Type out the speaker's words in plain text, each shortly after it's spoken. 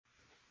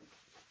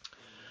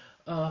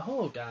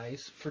Hello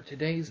guys. For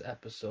today's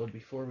episode,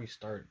 before we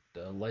start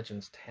the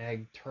Legends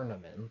Tag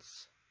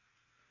tournaments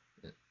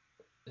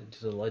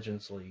into the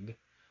Legends League,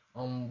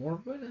 we're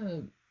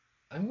gonna,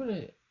 I'm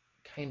gonna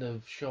kind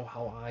of show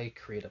how I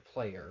create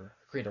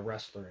a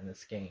wrestler in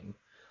this game.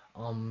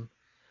 Um,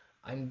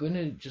 I'm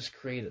gonna just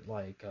create it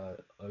like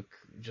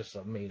just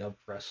a made up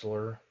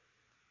wrestler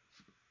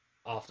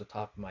off the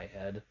top of my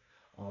head.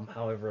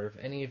 However, if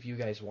any of you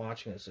guys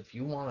watching this, if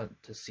you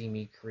want to see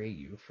me create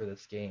you for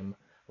this game,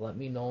 let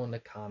me know in the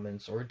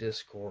comments or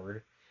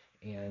Discord,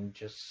 and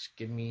just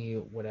give me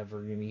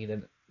whatever you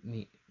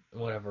need,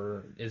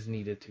 whatever is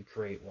needed to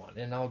create one,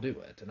 and I'll do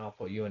it, and I'll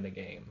put you in the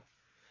game.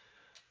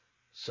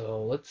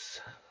 So let's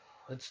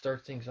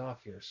start things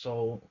off here.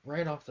 So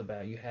right off the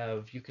bat,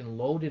 you can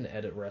load and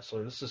edit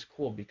wrestler. This is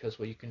cool because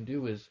what you can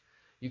do is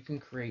you can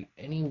create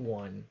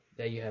anyone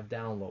that you have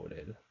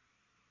downloaded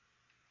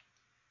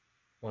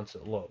once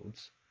it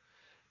loads,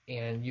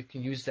 and you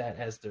can use that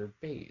as their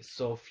base.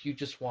 So if you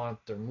just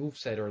want their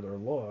moveset or their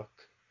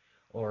look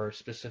or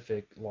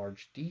specific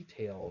large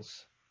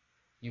details,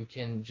 you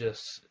can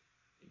just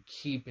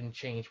keep and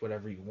change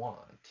whatever you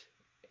want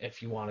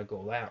if you want to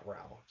go that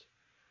route.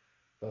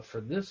 But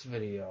for this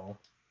video,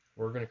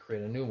 we're going to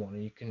create a new one,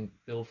 and you can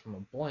build from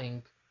a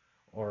blank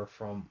or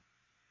from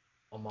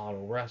a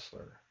model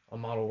wrestler. A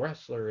model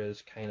wrestler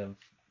is kind of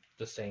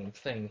the same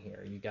thing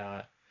here.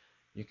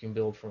 You can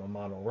build from a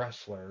model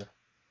wrestler.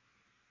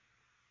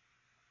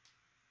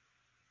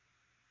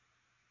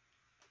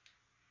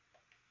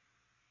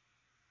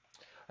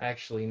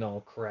 Actually,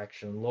 no,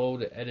 correction.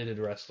 Load edited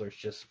wrestlers,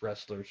 just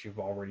wrestlers you've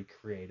already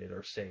created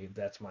or saved.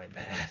 That's my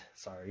bad.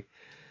 Sorry.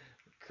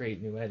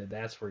 Create new edit.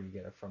 That's where you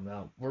get it from.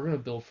 Now, we're going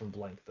to build from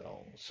blank,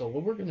 though. So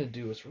what we're going to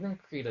do is we're going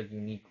to create a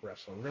unique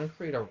wrestler. We're going to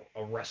create a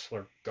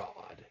wrestler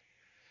god,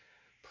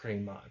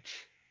 pretty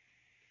much.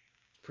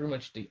 Pretty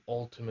much the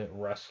ultimate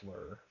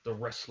wrestler, the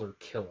wrestler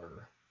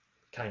killer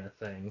kind of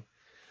thing.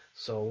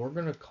 So we're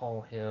going to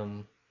call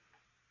him...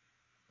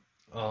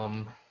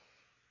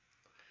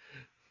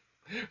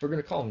 we're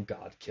gonna call him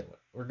God Killer.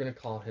 We're gonna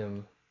call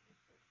him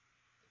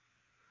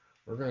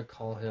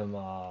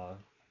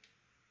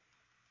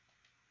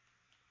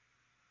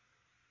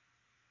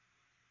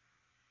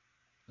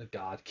the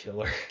God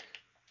Killer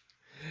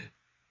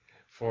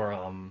for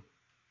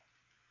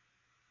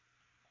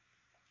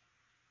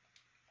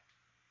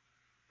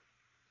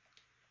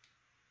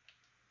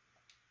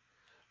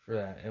for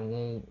that.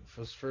 And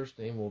his first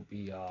name will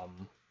be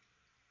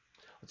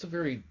what's a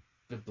very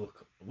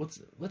biblical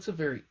what's a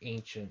very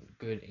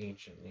good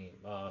ancient name?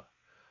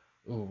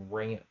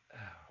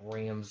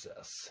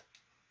 Ramses.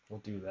 We'll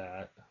do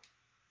that.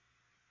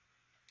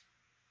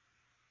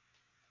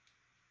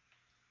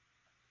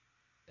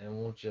 And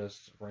we'll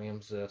just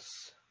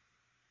Ramses.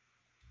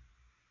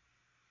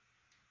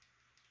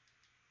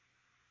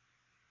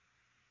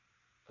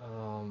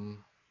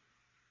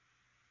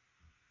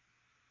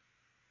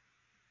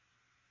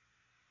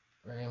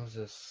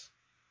 Ramses.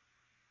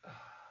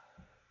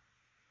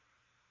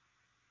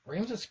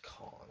 Ramses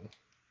Khan.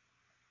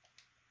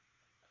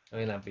 I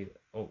may not be.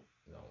 Oh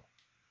no.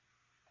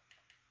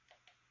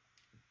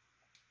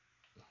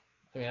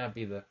 I may not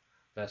be the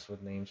best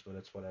with names, but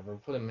it's whatever.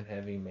 Put him in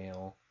heavy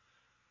male.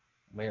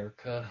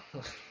 America.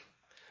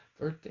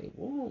 Birthday.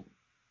 We'll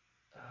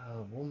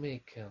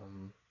make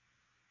him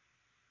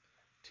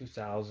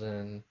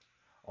 2000.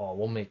 Oh,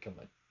 we'll make him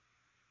a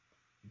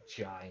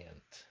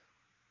giant.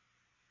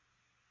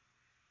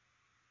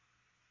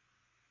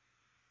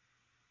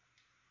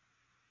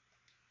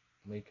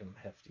 Make him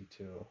hefty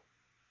too.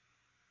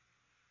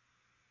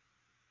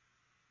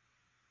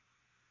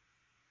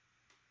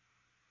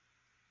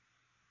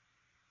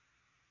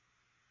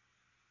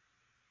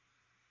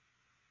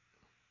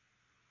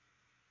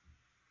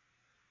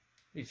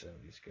 He's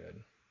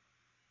good.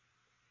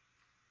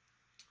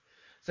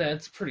 So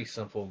that's pretty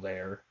simple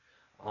there.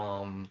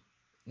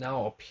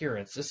 Now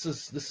appearance. This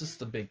is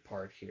the big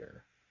part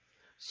here.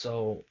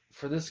 So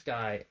for this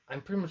guy,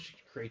 I'm pretty much going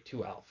to create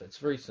two outfits.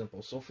 Very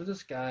simple. So for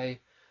this guy,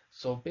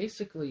 so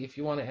basically, if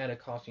you want to add a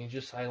costume, you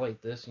just highlight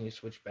this and you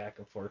switch back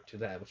and forth to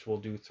that, which we'll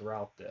do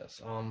throughout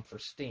this. For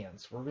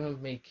stance, we're going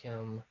to make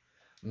him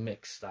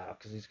mixed style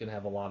because he's going to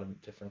have a lot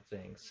of different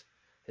things.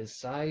 His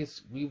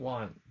size, we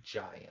want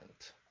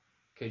giant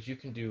because you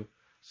can do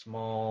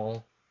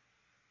small,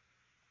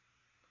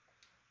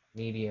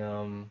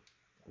 medium,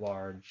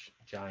 large,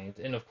 giant,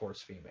 and of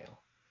course female.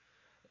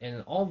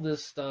 And all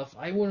this stuff,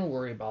 I wouldn't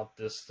worry about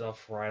this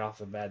stuff right off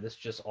the bat. This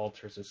just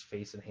alters his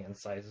face and hand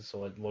sizes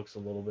so it looks a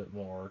little bit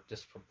more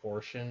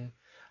disproportioned.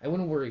 I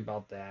wouldn't worry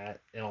about that,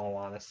 in all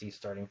honesty,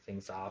 starting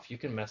things off. You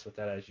can mess with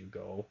that as you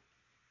go.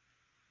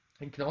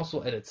 You can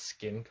also edit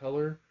skin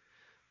color,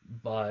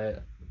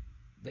 but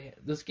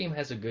this game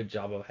has a good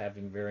job of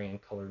having varying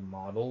colored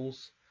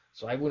models,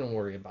 so I wouldn't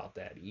worry about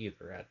that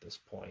either at this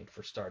point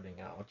for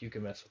starting out. You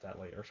can mess with that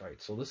later. Right,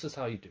 so this is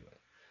how you do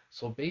it.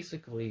 So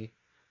basically,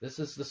 this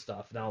is the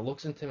stuff. Now, it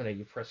looks intimidating.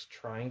 You press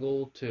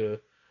triangle to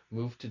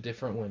move to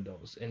different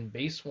windows. And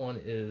base one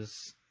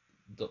is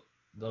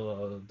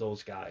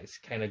those guys,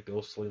 kind of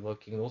ghostly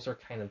looking. Those are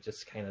kind of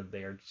just kind of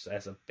there just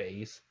as a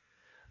base,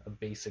 a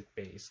basic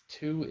base.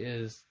 2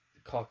 is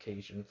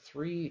Caucasian.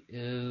 3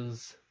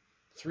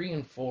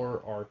 and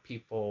 4 are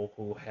people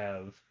who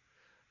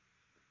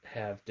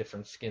have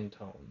different skin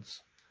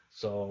tones.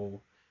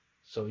 So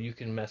you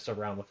can mess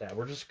around with that.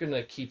 We're just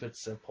gonna keep it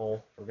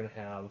simple. We're gonna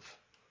have,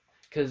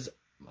 because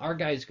our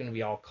guy's gonna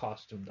be all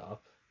costumed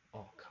up.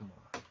 Oh, come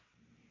on.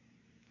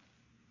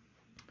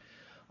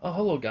 Oh,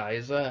 hello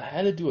guys. I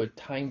had to do a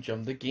time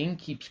jump. The game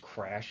keeps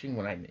crashing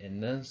when I'm in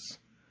this,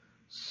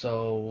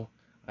 so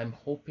I'm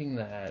hoping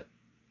that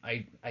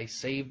I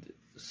saved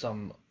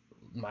some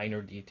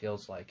minor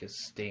details like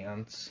his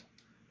stance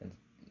and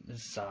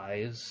his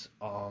size.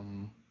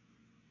 And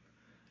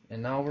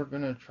now we're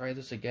gonna try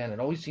this again. It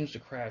always seems to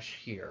crash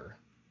here,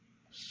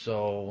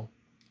 so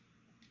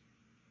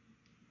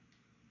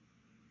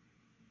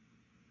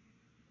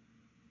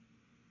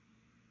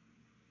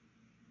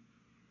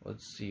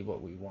let's see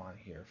what we want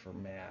here for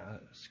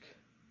mask.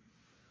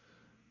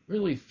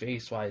 Really,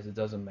 face-wise, it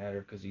doesn't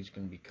matter because he's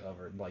going to be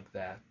covered like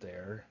that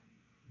there.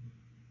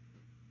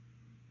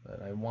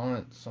 But I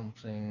want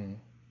something...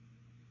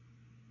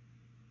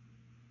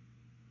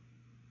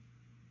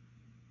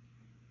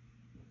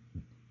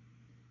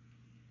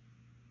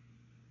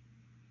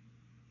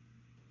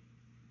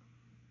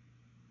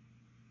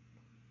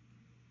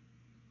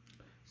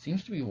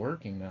 Seems to be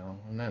working now.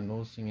 I'm not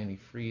noticing any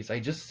freeze.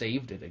 I just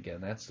saved it again.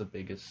 That's the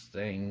biggest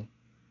thing.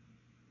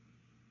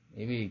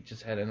 Maybe it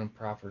just had an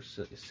improper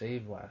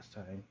save last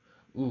time.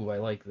 Ooh, I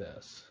like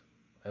this.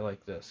 I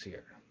like this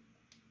here.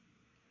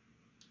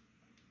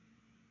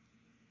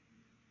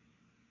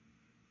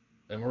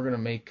 And we're going to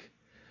make...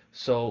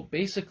 So,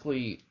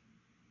 basically,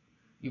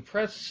 you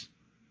press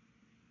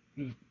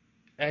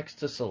X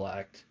to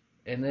select,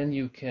 and then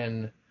you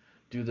can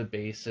do the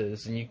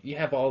bases, and you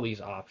have all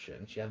these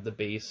options. You have the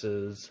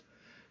bases,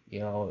 you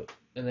know,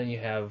 and then you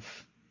have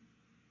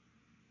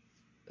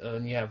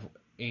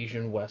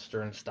Asian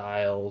Western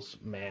styles,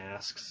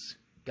 masks,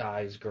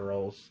 guys,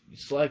 girls. You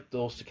select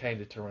those to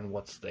kind of determine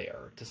what's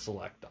there to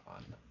select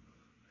on.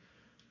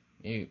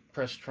 You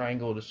press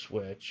triangle to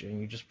switch, and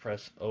you just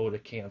press O to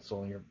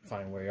cancel, and you're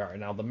fine where you are.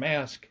 Now the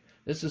mask,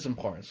 this is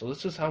important. So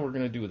this is how we're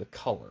going to do the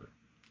color.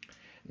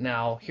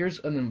 Now, here's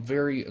a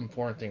very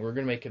important thing. We're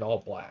going to make it all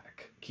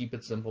black. Keep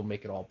it simple,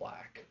 make it all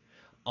black.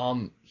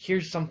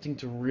 Here's something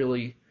to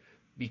really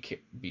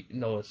be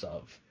notice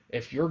of.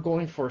 If you're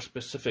going for a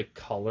specific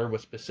color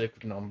with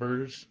specific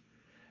numbers,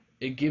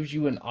 it gives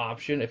you an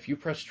option. If you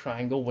press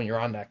triangle when you're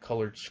on that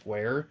colored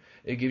square,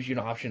 it gives you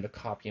an option to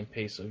copy and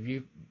paste. So if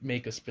you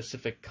make a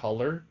specific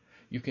color,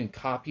 you can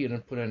copy it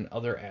and put it in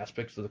other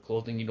aspects of the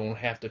clothing. You don't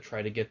have to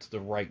try to get to the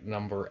right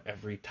number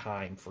every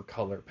time for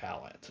color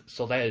palette.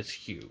 So that is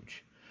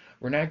huge.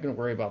 We're not going to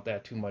worry about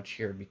that too much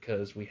here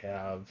because we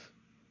have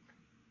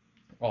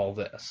all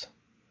this.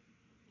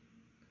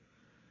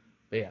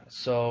 But yeah,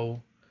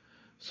 so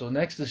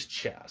next is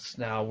chest.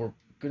 Now we're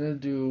going to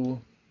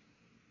do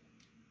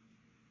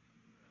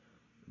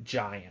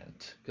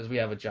giant because we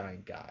have a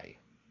giant guy.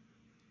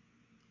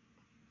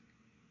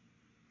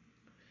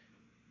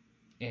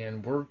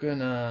 And we're going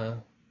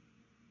to...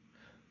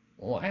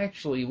 Well,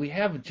 actually, we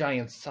have a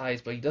giant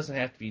size, but he doesn't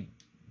have to be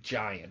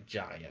giant.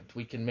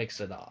 We can mix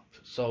it up.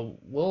 So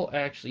we'll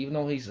actually, even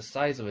though he's the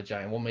size of a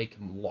giant, we'll make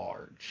him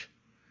large.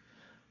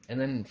 And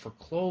then for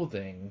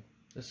clothing,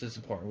 this is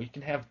important. We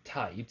can have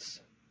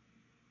tights,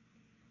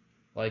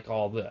 like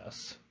all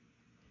this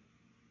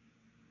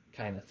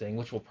kind of thing,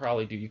 which we'll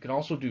probably do. You can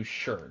also do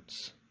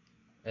shirts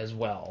as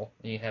well,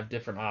 and you have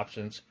different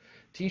options.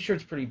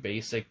 T-shirt's pretty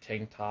basic,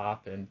 tank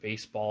top and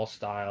baseball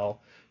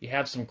style. You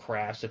have some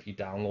crafts if you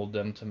download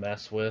them to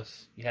mess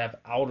with. You have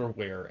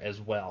outerwear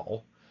as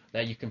well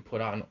that you can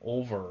put on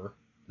over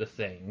the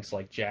things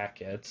like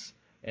jackets.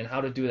 And how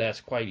to do that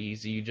is quite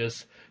easy. You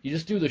just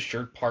do the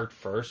shirt part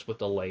first with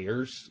the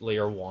layers,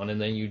 layer 1,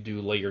 and then you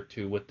do layer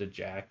 2 with the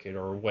jacket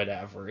or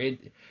whatever.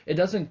 It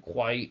doesn't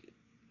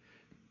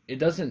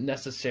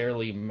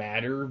necessarily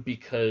matter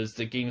because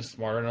the game's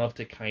smart enough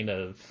to kind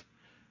of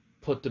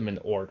put them in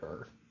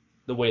order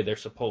the way they're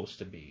supposed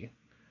to be.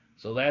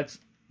 So that's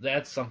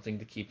something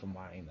to keep in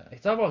mind. I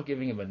thought about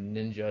giving him a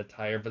ninja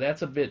attire, but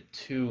that's a bit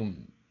too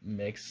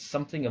mixed.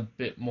 Something a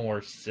bit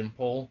more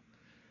simple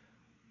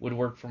would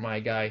work for my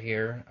guy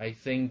here. I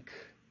think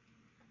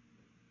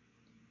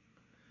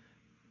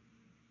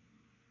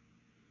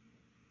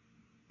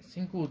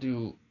we'll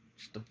do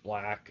just a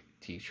black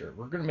t-shirt.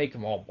 We're gonna make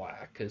him all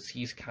black because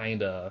he's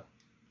kind of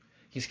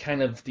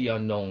the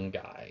unknown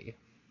guy.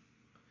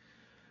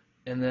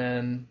 And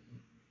then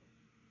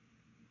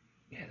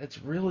yeah,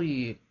 that's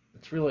really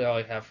all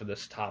I have for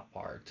this top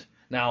part.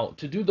 Now,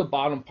 to do the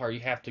bottom part, you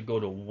have to go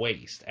to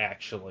waist,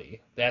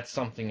 actually. That's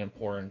something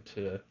important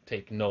to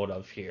take note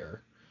of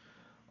here.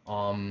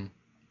 And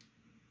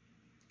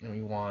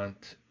we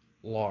want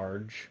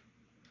large.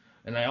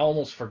 And I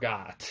almost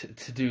forgot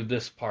to do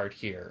this part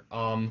here.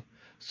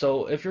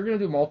 So if you're going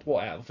to do multiple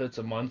outfits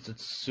at once,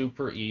 it's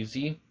super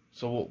easy.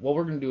 So what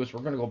we're going to do is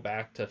we're going to go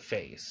back to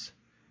face.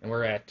 And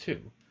we're at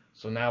 2.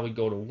 So now we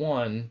go to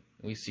 1, and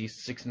we see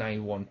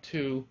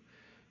 6912,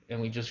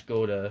 and we just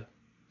go to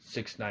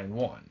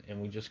 691,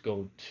 and we just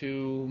go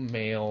to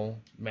male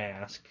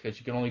mask, because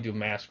you can only do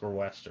mask or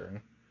western,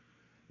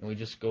 and we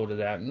just go to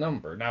that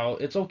number. Now,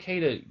 it's okay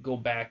to go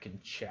back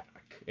and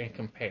check and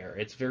compare.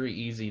 It's very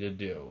easy to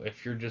do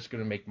if you're just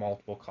going to make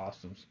multiple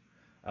costumes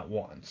at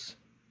once.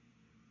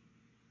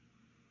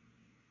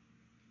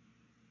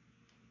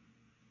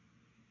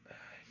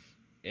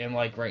 And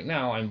like right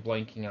now, I'm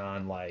blanking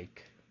on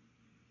like,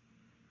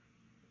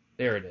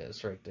 there it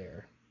is right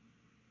there.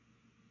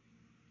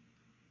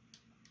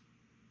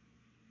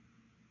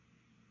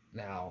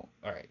 Now,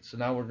 alright, so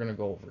now we're going to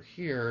go over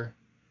here,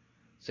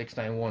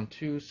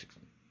 6912,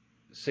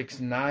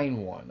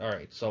 691.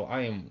 Alright, so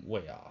I am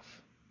way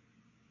off.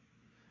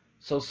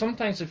 So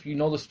sometimes if you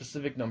know the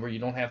specific number, you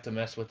don't have to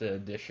mess with the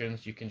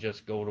additions. You can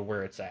just go to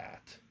where it's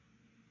at.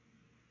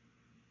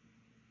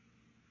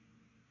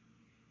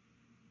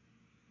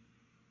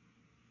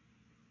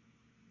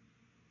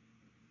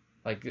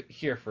 Like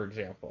here, for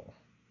example.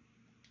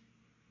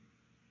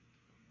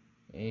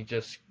 And you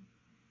just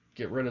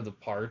get rid of the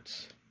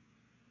parts.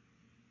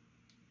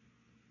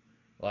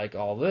 Like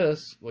all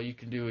this, what you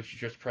can do is you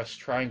just press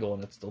triangle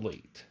and it's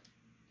delete.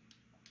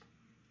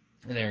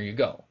 And there you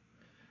go.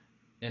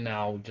 And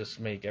now just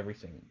make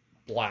everything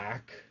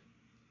black.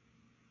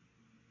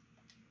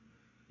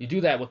 You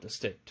do that with the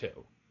stick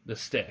too. The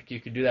stick.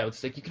 You can do that with the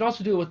stick. You can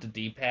also do it with the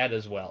D-pad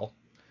as well.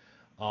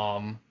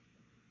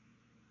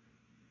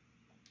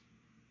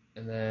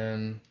 And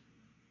then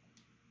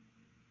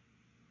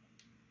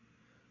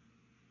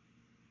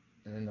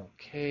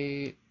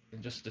okay,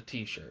 and just the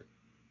t-shirt.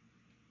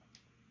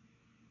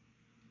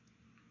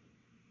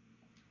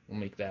 We'll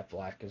make that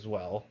black as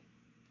well.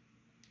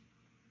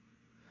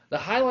 The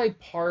highlight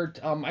part,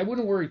 I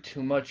wouldn't worry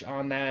too much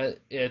on that.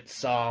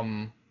 It's,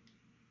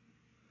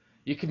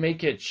 you can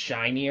make it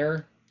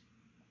shinier.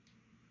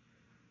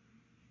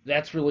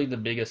 That's really the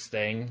biggest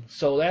thing.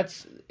 So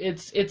it's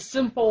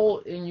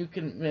simple and you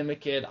can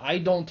mimic it. I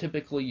don't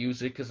typically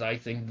use it because I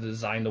think the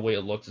design, the way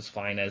it looks, is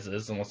fine as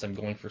is, unless I'm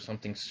going for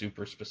something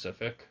super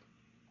specific.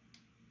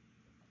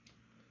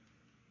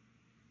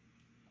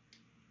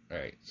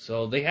 Alright,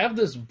 so they have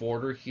this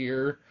border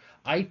here.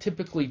 I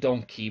typically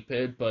don't keep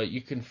it, but you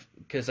can,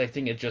 because I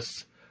think it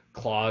just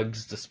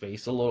clogs the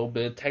space a little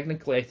bit.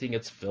 Technically, I think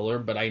it's filler,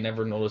 but I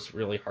never notice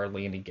really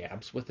hardly any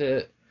gaps with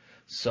it.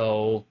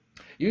 So,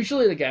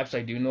 usually the gaps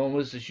I do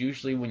notice is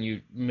usually when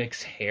you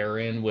mix hair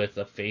in with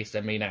a face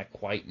that may not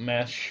quite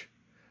mesh.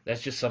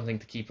 That's just something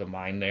to keep in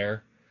mind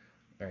there.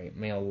 Alright,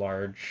 male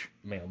large,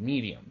 male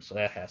medium, so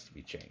that has to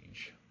be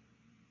changed.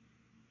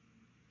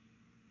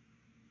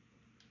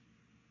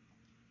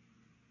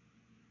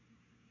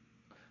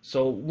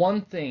 So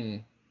one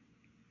thing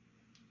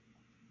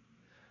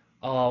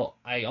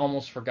I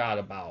almost forgot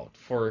about.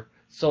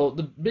 So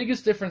the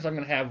biggest difference I'm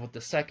going to have with the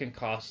second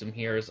costume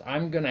here is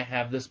I'm going to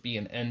have this be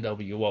an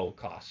NWO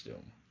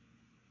costume.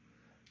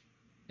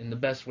 In the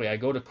best way, I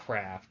go to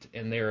craft,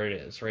 and there it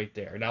is, right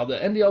there. Now the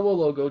NWO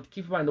logo,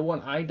 keep in mind the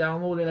one I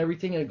download and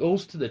everything, it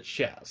goes to the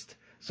chest.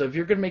 So if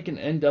you're going to make an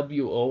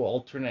NWO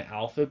alternate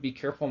outfit, be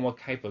careful on what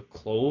type of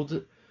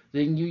clothes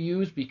you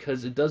use,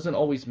 because it doesn't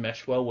always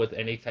mesh well with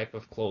any type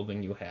of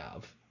clothing you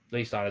have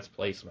based on its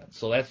placement.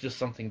 So that's just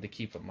something to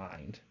keep in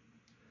mind.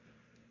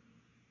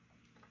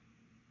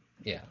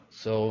 Yeah,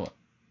 so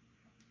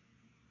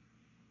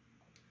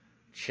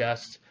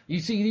chest.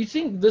 You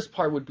think this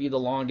part would be the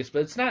longest,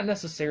 but it's not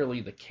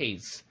necessarily the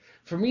case.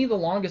 For me, the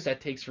longest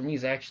that takes for me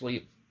is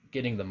actually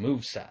getting the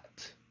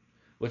moveset,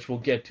 which we'll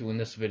get to in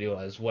this video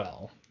as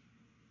well.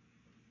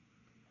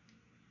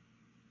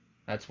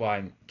 That's why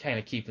I'm kind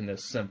of keeping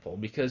this simple,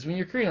 because when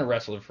you're creating a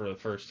wrestler for the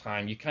first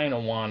time, you kind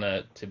of want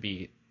it to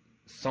be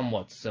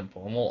somewhat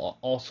simple. And we'll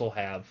also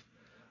have,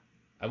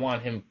 I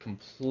want him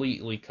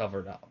completely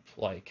covered up,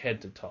 like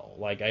head to toe.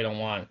 Like, I don't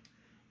want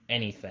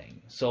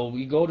anything. So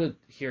we go to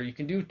here, you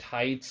can do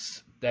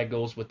tights, that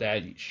goes with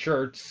that.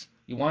 Shirts,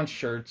 you want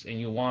shirts, and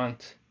you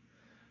want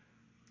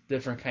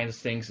different kinds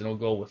of things, and it'll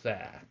go with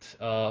that.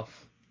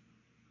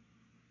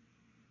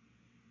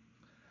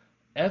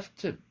 F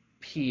to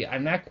P,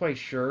 I'm not quite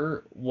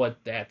sure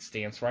what that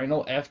stands for. I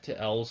know F to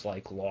L is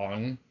like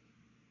long.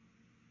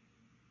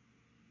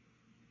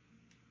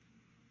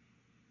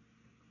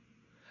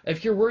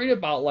 If you're worried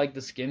about like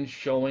the skin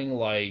showing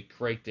like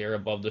right there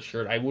above the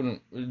shirt,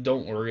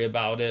 don't worry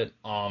about it.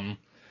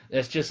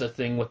 It's just a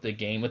thing with the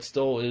game. It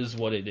still is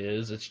what it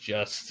is. It's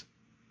just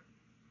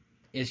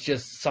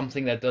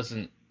something that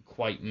doesn't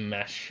quite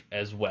mesh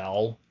as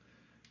well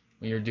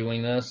when you're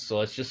doing this. So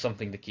it's just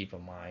something to keep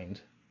in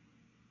mind.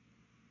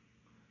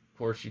 Of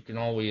course, you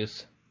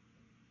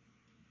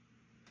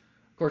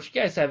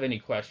guys have any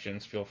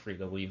questions, feel free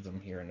to leave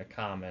them here in the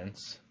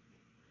comments.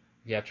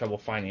 If you have trouble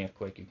finding it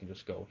quick, you can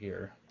just go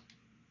here.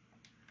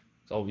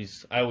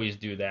 I always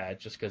do that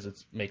just because it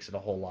makes it a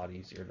whole lot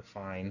easier to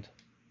find.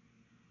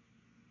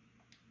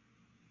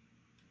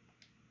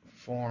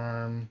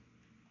 Form.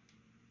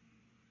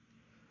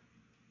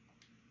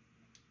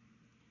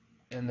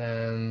 And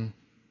then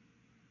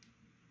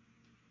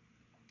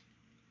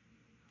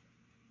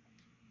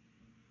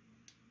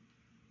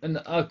And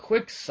a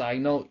quick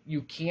side note,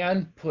 you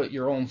can put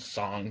your own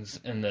songs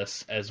in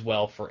this as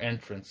well for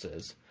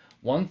entrances.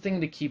 One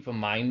thing to keep in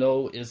mind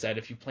though is that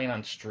if you plan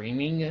on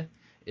streaming,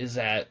 is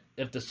that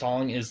if the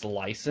song is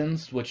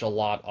licensed, which a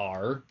lot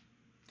are,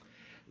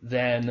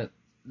 then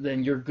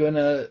you're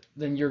gonna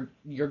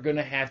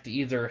have to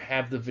either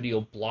have the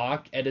video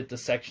block, edit the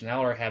section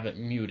out, or have it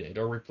muted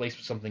or replaced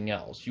with something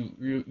else.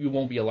 You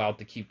won't be allowed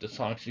to keep the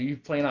song. So you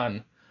plan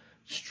on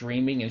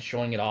streaming and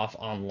showing it off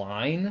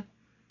online.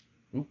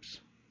 Oops.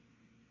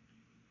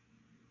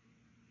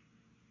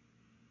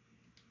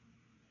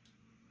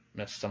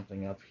 Messed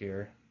something up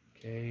here.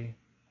 Okay.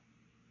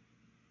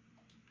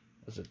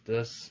 Was it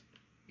this?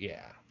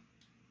 Yeah.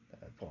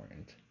 That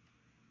point.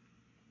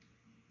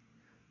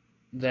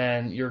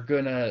 Then you're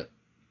gonna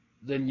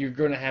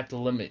have to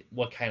limit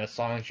what kind of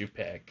songs you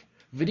pick.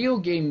 Video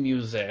game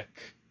music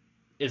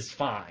is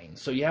fine.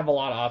 So you have a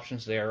lot of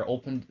options there.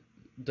 Open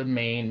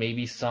domain,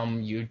 maybe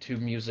some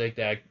YouTube music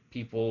that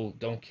people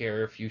don't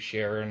care if you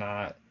share or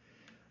not.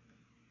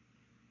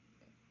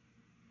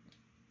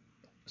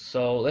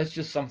 So that's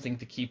just something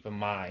to keep in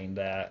mind,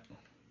 that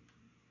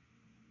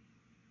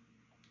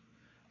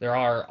there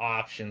are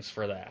options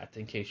for that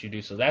in case you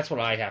do so. That's what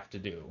I have to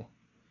do.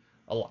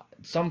 A lot.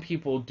 Some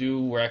people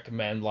do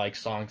recommend like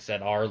songs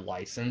that are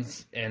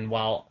licensed, and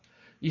while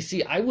you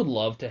see, I would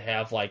love to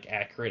have like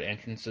accurate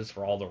entrances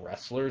for all the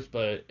wrestlers,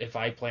 but if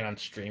I plan on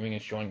streaming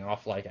and showing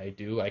off like I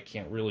do, I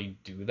can't really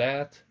do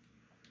that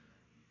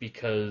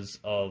because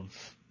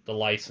of the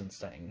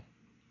licensing.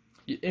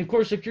 And of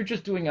course, if you're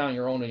just doing it on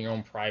your own in your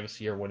own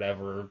privacy or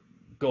whatever,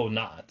 go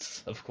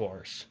nuts, of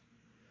course.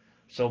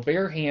 So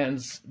bare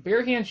hands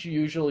you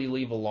usually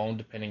leave alone,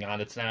 depending on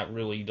it's not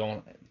really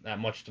don't that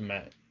much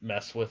to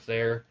mess with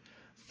there.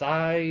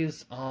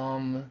 Thighs,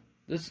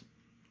 this,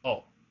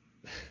 oh,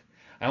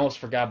 I almost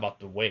forgot about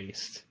the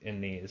waist in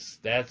these.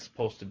 That's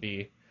supposed to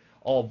be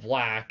all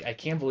black. I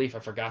can't believe I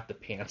forgot the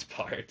pants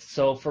part.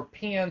 So for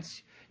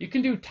pants, you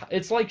can do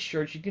it's like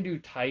shirts. You can do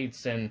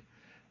tights and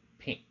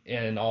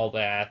all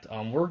that.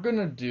 We're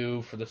gonna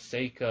do, for the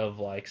sake of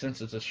like,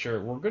 since it's a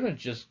shirt, we're gonna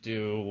just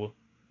do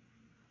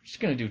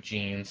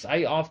jeans.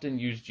 I often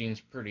use jeans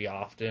pretty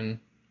often,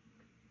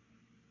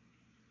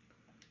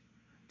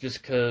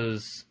 just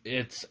because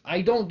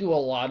I don't do a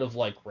lot of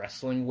like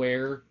wrestling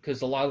wear,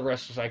 because a lot of the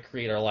wrestlers I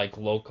create are like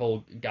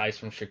local guys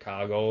from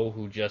Chicago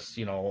who just,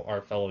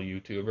 are fellow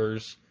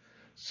YouTubers.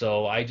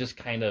 So I just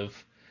kind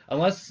of,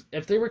 unless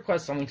if they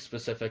request something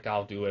specific,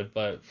 I'll do it.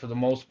 But for the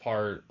most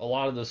part, a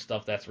lot of the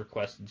stuff that's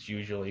requested is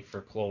usually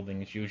for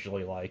clothing. It's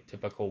usually like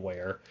typical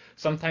wear.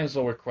 Sometimes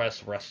they'll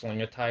request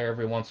wrestling attire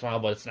every once in a while,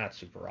 but it's not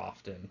super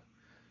often.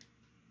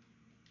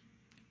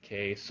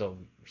 Okay, so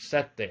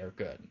set there,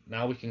 good.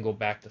 Now we can go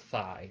back to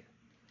thigh.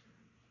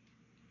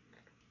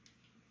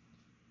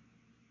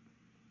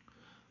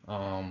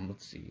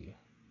 Let's see.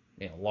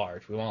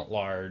 Large. We want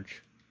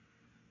large.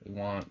 We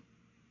want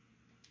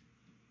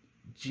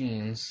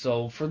jeans.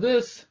 So for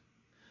this,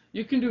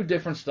 you can do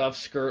different stuff: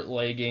 skirt,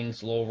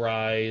 leggings, low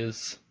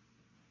rise,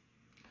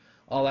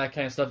 all that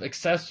kind of stuff.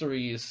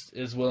 Accessories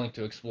is willing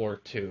to explore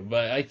too,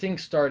 but I think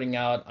starting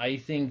out,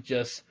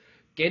 just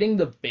getting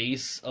the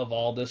base of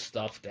all this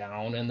stuff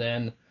down, and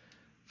then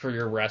for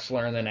your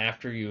wrestler, and then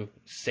after you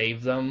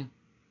save them,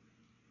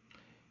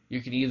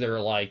 you can either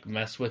like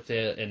mess with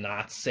it and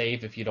not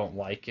save if you don't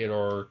like it,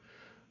 or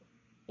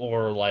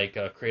like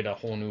create a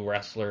whole new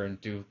wrestler and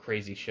do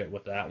crazy shit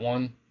with that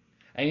one.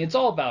 I mean, it's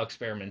all about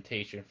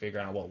experimentation,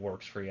 figuring out what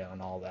works for you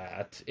and all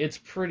that. It's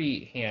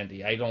pretty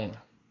handy. I don't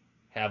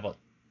have a...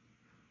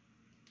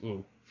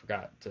 Ooh,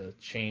 forgot to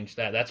change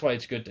that. That's why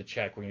it's good to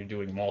check when you're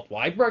doing multiple.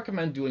 I'd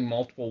recommend doing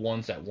multiple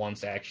ones at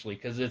once, actually,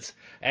 because it's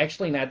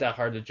actually not that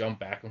hard to jump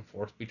back and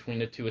forth between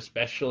the two,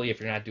 especially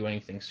if you're not doing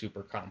anything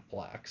super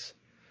complex.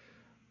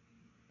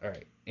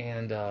 Alright,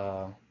 and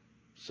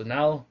so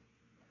now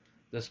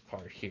this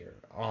part here.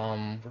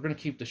 We're going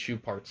to keep the shoe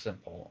part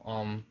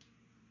simple.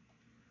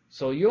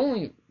 So you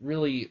only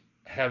really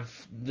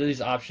have these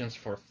options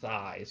for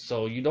thighs,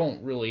 so you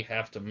don't really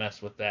have to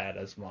mess with that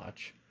as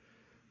much.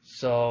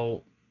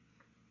 So,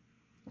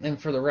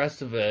 and for the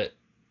rest of it,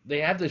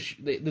 they have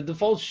the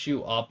default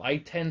shoe up. I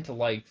tend to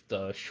like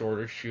the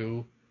shorter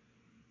shoe.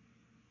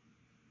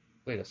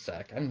 Wait a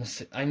sec,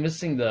 I'm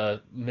missing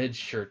the mid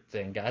shirt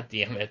thing. God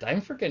damn it,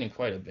 I'm forgetting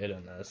quite a bit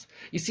in this.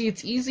 You see,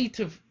 it's easy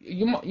to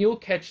you'll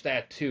catch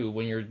that too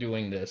when you're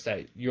doing this,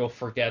 that you'll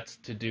forget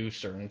to do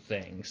certain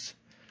things.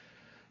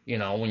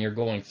 When you're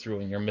going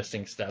through and you're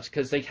missing steps,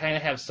 because they kind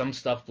of have some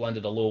stuff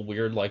blended a little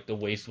weird, like the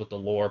waist with the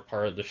lower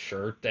part of the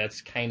shirt. That's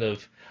kind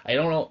of, I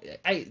don't know,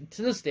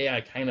 to this day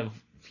I kind of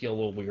feel a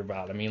little weird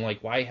about it. I mean,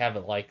 like, why have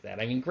it like that?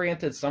 I mean,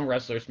 granted, some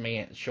wrestlers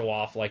may show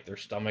off like their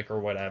stomach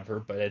or whatever,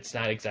 but it's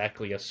not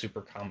exactly a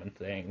super common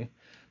thing.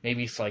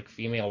 Maybe it's like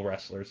female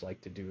wrestlers like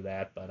to do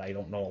that, but I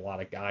don't know a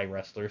lot of guy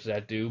wrestlers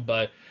that do,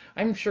 but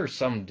I'm sure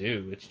some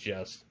do. It's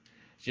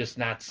just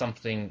not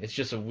something, it's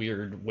just a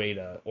weird way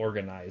to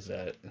organize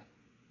it.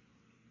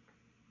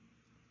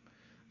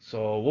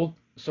 So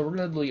we're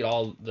gonna delete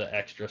all the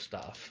extra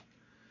stuff.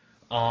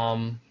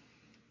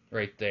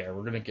 right there.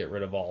 We're going to get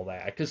rid of all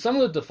that. Because some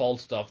of the default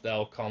stuff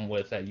that'll come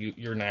with that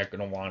you're not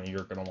going to want and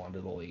you're going to want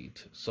to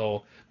delete.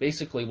 So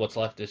basically what's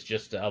left is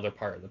just the other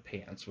part of the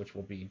pants, which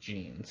will be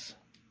jeans.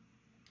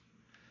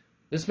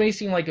 This may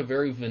seem like a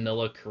very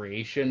vanilla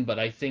creation, but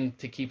I think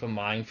to keep in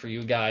mind for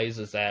you guys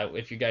is that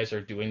if you guys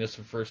are doing this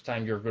for the first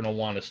time, you're going to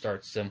want to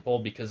start simple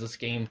because this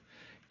game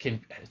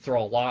can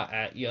throw a lot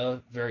at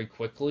you very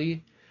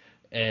quickly.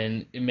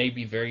 And it may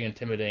be very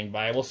intimidating, but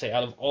I will say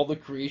out of all the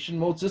creation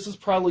modes, this is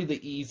probably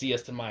the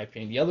easiest in my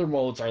opinion. The other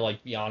modes are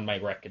like beyond my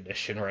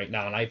recognition right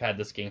now, and I've had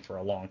this game for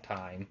a long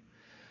time.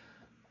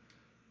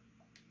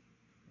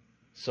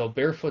 So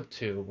barefoot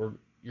 2,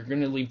 you're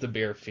going to leave the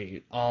bare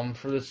feet.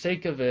 For the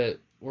sake of it,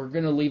 we're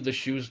going to leave the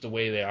shoes the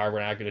way they are. We're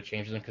not going to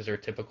change them because they're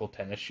typical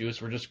tennis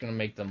shoes. We're just going to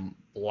make them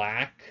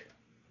black.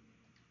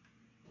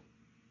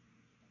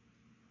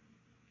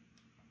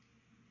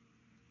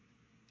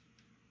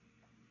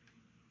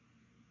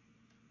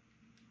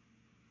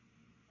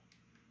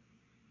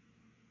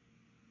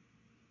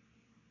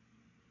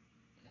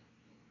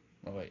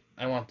 Oh wait,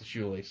 I want the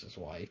shoelaces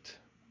white.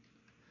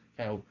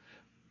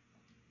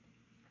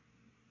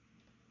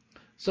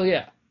 So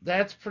yeah,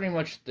 that's pretty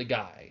much the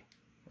guy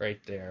right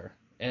there.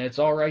 And it's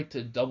alright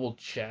to double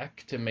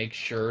check to make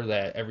sure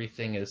that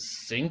everything is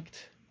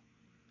synced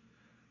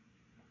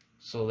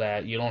so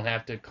that you don't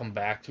have to come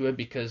back to it,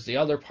 because the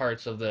other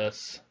parts of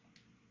this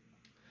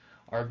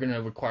are going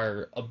to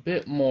require a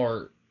bit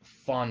more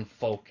fun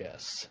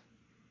focus.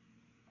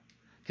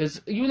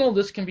 Because even though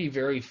this can be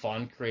very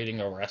fun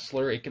creating a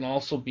wrestler, it can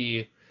also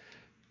be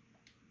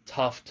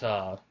tough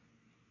to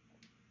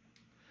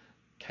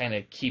kind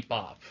of keep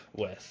up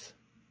with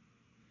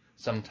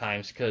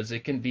sometimes, because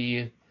it can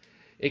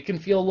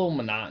feel a little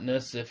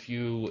monotonous if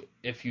you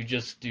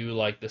just do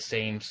like the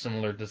same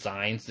similar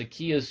designs. The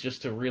key is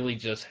just to really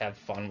just have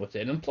fun with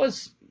it, and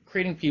plus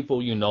creating people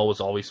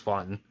is always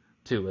fun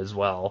too as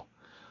well.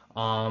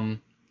 So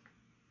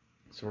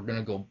we're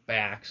gonna go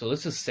back. So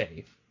this is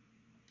save.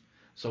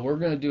 So what we're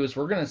going to do is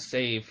we're going to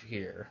save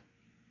here.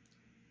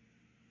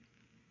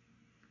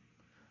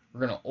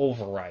 We're going to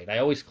overwrite. I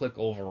always click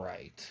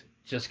overwrite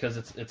just because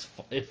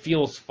it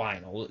feels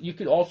final. You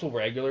could also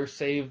regular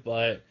save,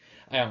 but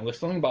I don't know, there's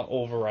something about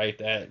overwrite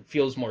that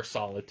feels more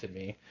solid to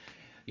me.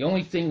 The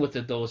only thing with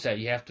it though is that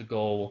you have to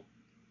go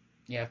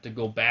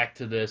back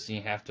to this, and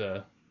you have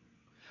to.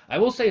 I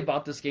will say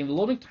about this game, the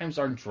loading times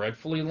aren't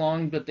dreadfully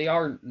long, but they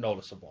are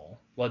noticeable.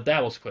 Well,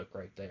 that was quick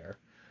right there.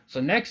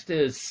 So next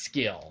is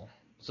skill.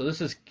 So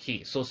this is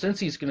key. So since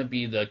he's going to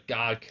be the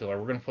God Killer,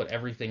 we're going to put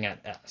everything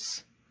at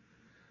S.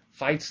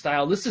 Fight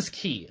style. This is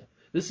key.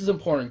 This is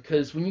important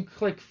because when you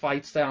click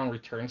fight style and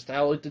return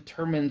style, it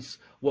determines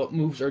what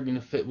moves are going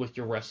to fit with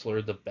your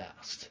wrestler the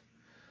best.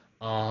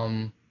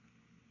 The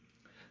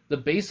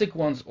basic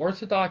ones: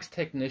 Orthodox,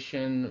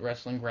 Technician,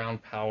 Wrestling,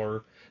 Ground,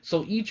 Power.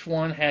 So each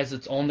one has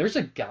its own. There's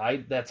a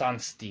guide that's on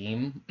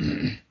Steam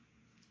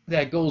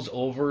that goes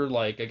over,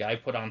 like a guy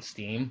put on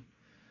Steam.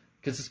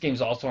 Because this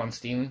game's also on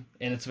Steam,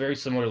 and it's very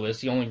similar to this.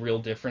 The only real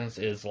difference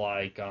is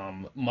like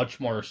much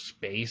more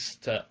space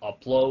to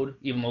upload,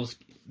 even though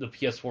the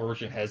PS4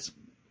 version has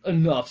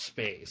enough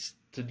space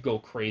to go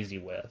crazy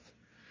with.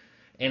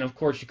 And of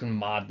course, you can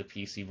mod the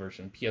PC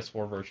version,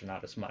 PS4 version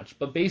not as much.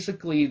 But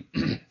basically,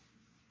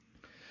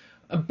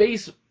 a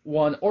base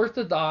one,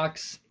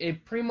 Orthodox,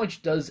 it pretty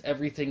much does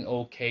everything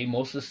okay.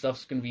 Most of the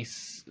stuff's going to be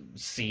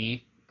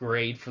C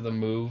grade for the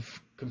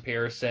move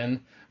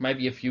comparison. Might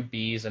be a few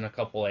B's and a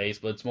couple A's,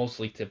 but it's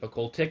mostly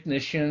typical.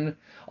 Technician,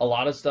 a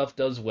lot of stuff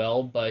does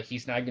well, but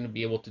he's not going to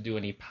be able to do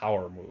any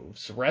power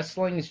moves.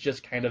 Wrestling is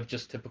just kind of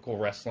just typical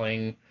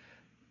wrestling.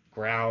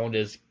 Ground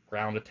is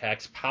ground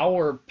attacks.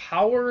 Power,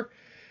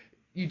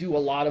 you do a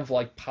lot of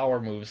like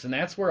power moves, and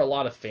that's where a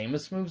lot of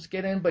famous moves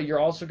get in, but you're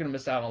also going to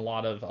miss out on a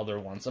lot of other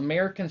ones.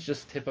 American's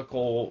just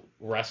typical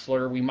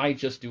wrestler. We might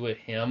just do it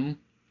him.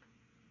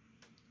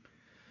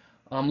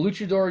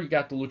 Luchador, you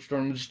got the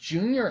Luchador moves.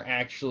 Junior,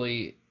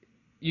 actually,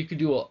 you could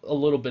do a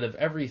little bit of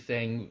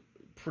everything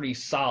pretty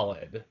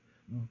solid.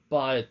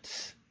 But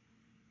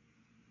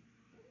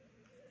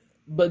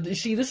you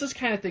see, this is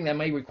kind of thing that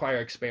might require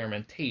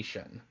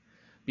experimentation.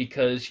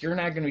 Because you're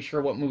not going to be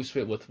sure what moves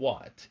fit with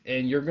what.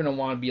 And you're going to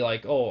want to be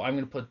like, oh, I'm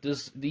going to put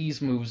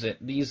these moves in,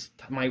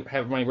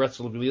 have my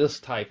wrestler be this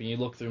type. And you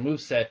look through the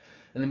moveset,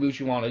 and the moves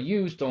you want to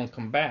use aren't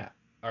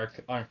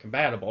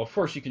compatible. Of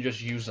course, you can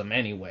just use them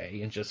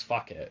anyway and just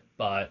fuck it,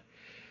 but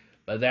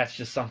that's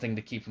just something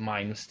to keep in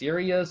mind.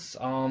 Mysterious,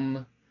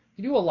 you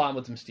do a lot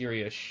with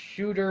Mysterious.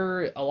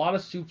 Shooter, a lot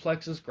of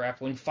suplexes,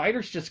 grappling.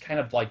 Fighters just kind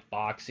of like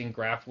boxing.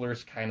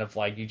 Grapplers kind of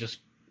like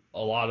a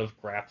lot of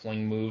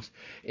grappling moves.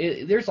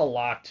 There's a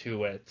lot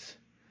to it.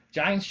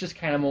 Giant's just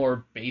kind of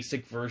more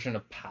basic version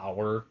of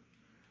power.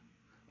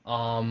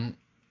 But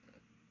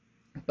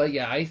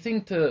yeah, I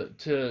think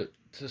to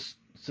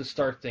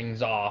start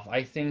things off,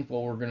 I think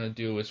what we're going to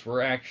do is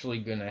we're actually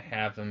going to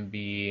have him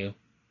be...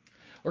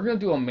 We're going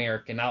to do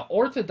American. Now,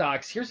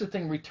 Orthodox, here's the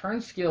thing.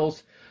 Return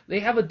skills, they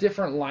have a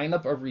different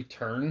lineup of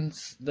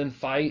returns than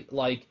fight.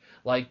 Like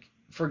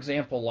for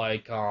example,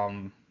 like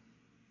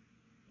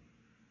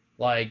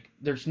Like,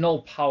 there's no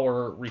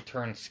power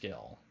return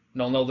skill.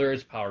 No, there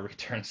is power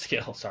return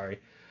skill, sorry.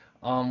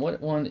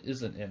 What one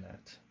isn't in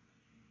it?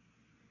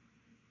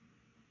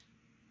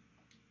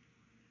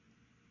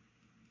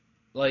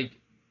 Like,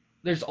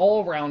 there's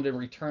all around in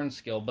return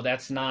skill, but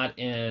that's not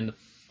in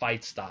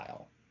fight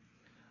style.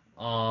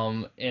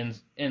 And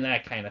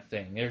that kind of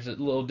thing. There's a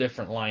little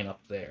different lineup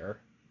there.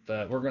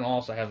 But we're gonna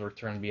also have the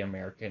return be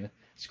American.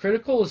 His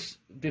critical is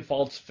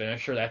defaults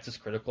finisher. That's his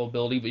critical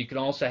ability, but you can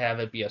also have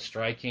it be a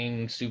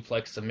striking,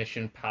 suplex,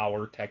 submission,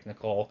 power,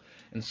 technical,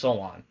 and so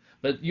on.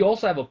 But you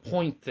also have a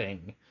point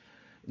thing.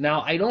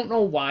 Now I don't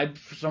know why.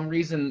 For some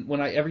reason,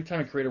 every time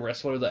I create a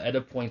wrestler, the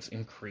edit points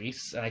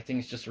increase, and I think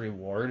it's just a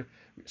reward.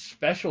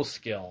 Special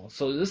skill.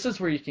 So this is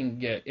where you can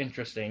get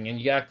interesting, and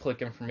you gotta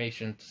click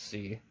information to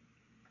see.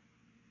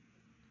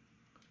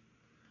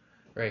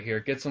 Right here,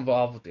 gets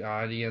involved with the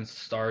audience,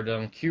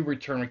 stardom, cube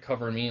return,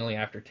 recover immediately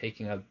after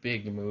taking a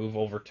big move,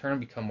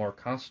 overturn, become more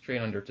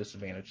concentrated under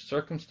disadvantaged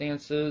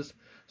circumstances,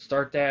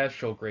 start dash,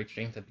 show great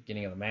strength at the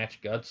beginning of the match,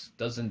 guts,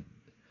 doesn't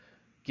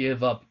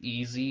give up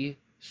easy,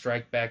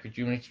 strike back,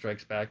 rejuvenate,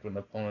 strikes back when the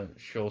opponent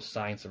shows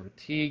signs of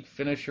fatigue,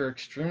 finisher,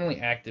 extremely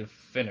active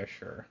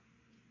finisher.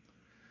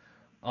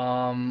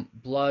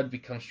 Blood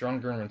becomes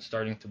stronger when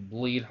starting to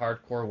bleed,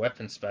 hardcore,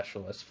 weapon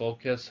specialist,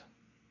 focus,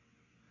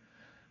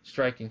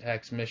 striking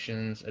attacks,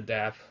 missions,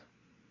 adapt,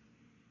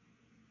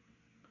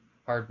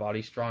 hard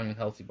body, strong and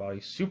healthy body,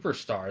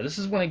 superstar. This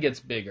is when it gets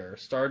bigger.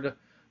 Stardom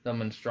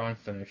and strong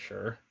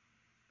finisher.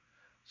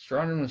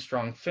 Stardom and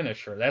strong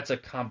finisher. That's a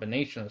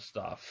combination of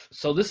stuff.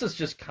 So this is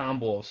just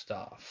combo of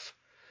stuff.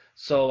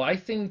 So I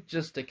think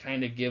just to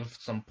kind of give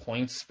some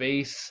point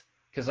space,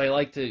 because I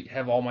like to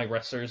have all my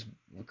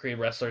create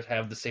wrestlers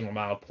have the same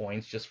amount of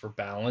points just for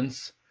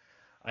balance.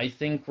 I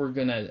think we're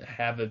going to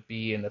have it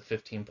be in the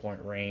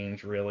 15-point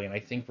range, really, and I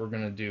think we're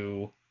going to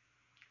do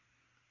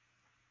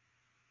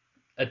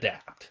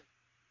adapt.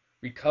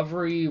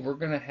 Recovery, we're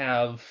going to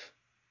have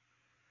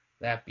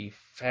that be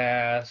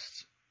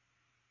fast.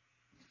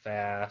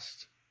 We're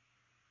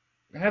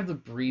going to have the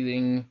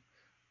breathing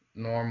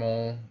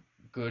normal,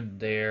 good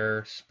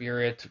there.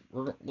 Spirit,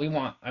 I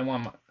want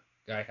my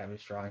guy having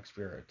strong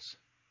spirits.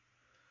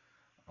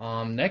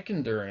 Neck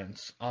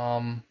endurance,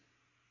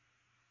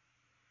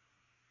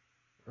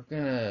 we're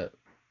going to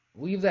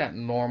leave that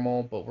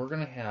normal, but we're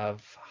going to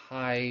have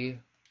high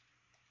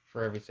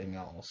for everything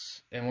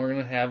else. And we're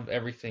going to have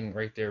everything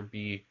right there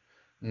be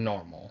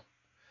normal.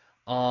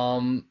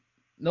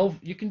 No,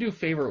 you can do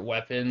favorite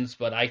weapons,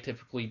 but I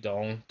typically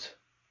don't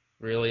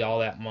really all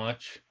that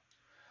much.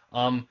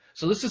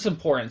 So this is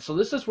important. So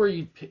this is where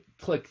you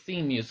click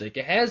theme music.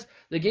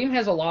 The game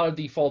has a lot of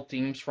default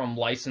themes from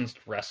licensed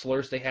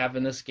wrestlers they have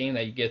in this game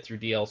that you get through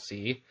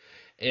DLC.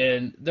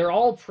 And they're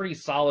all pretty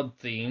solid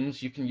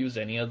themes. You can use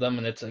any of them,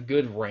 and it's a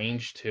good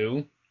range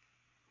too.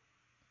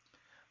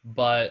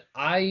 But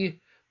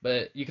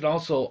you can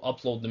also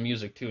upload the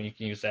music too, and you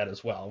can use that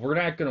as well. We're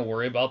not going to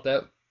worry about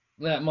that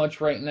much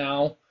right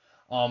now.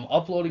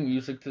 Uploading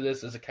music to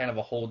this is a kind of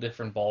a whole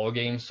different ball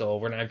game, so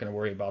we're not going to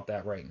worry about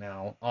that right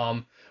now.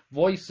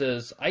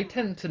 Voices, I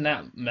tend to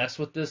not mess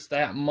with this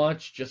that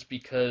much, just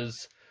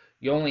because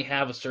you only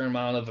have a certain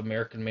amount of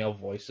American male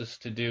voices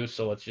to do,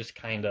 so it's just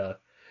kind of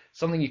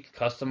something you can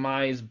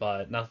customize,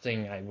 but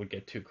nothing I would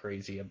get too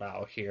crazy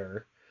about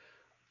here.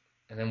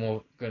 And then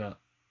we're gonna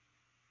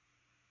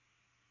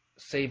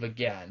save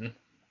again,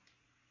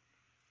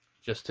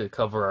 just to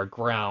cover our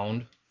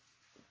ground.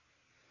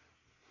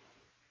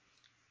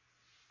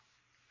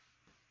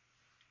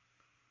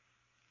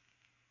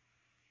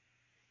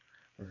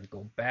 We're gonna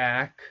go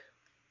back.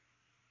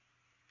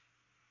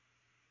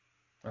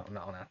 Oh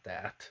no, not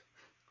that.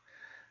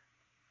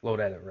 Load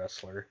edit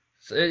wrestler.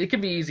 So it can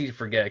be easy to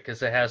forget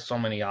because it has so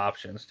many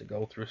options to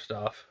go through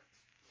stuff.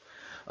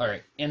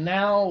 Alright, and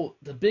now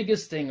the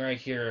biggest thing right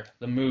here,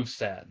 the move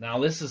set. Now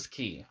this is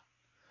key.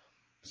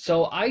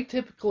 So I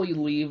typically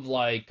leave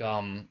like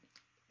when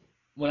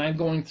I'm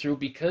going through,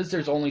 because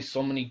there's only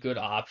so many good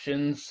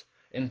options,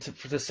 and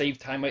to save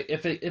time,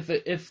 if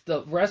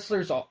the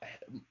wrestler's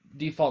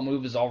default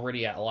move is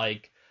already at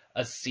like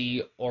a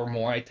C or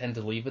more, I tend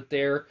to leave it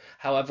there.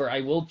 However,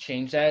 I will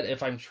change that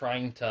if I'm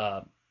trying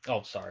to.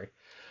 Oh, sorry.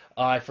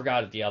 I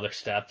forgot the other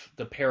step,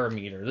 the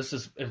parameter. This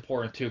is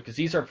important too, because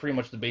these are pretty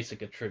much the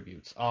basic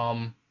attributes.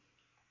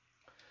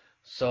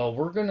 So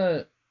we're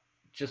gonna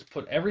just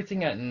put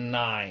everything at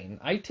 9.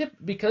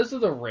 Because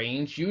of the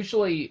range,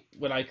 usually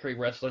when I create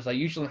wrestlers, I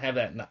usually have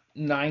that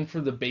 9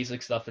 for the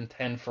basic stuff and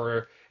 10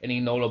 for any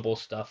notable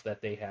stuff that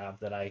they have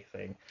that I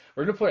think.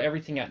 We're gonna put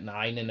everything at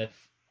 9, and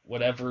if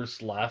whatever's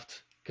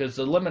left, because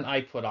the limit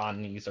I put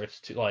on these are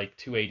like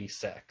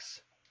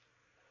 286.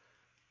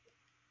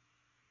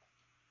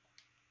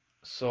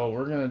 So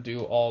we're going to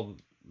do all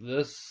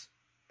this,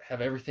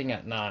 have everything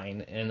at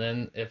 9, and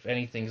then if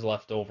anything's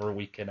left over,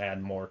 we can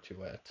add more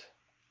to it.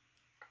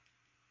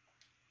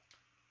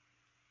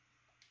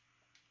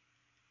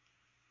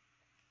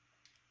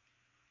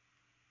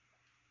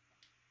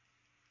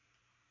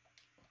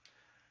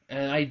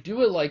 And I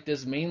do it like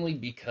this mainly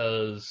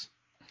because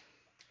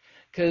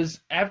because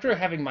after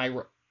having my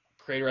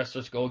created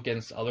wrestlers go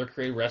against other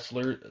created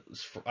wrestlers,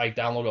 I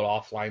downloaded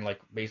offline,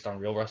 like based on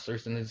real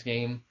wrestlers in this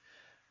game.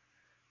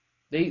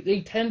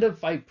 They tend to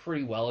fight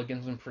pretty well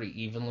against them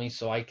pretty evenly,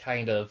 so I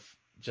kind of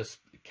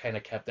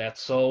kept that.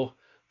 So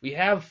we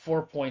have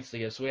 4 points to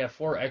get, so we have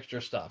 4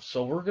 extra stuff.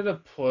 So we're gonna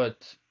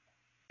put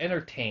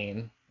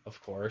entertain,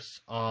 of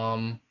course.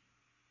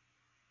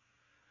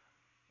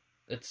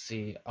 Let's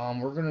see.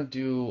 We're gonna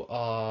do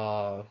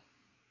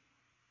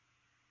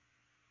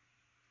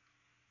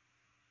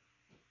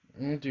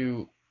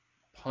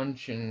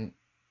punch and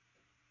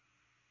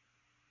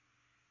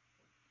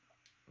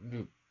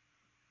do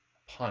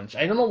punch.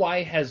 I don't know why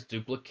it has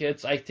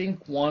duplicates. I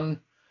think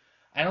one.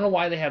 I don't know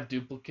why they have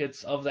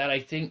duplicates of that. I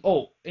think.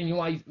 Oh, and you know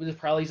why it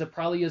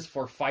probably is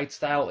for fight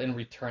style and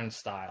return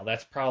style.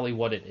 That's probably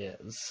what it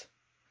is.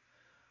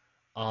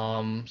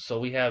 So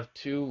we have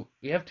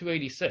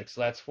 286.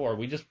 So that's 4.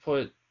 We just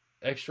put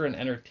extra in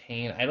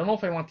entertain. I don't know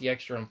if I want the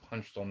extra in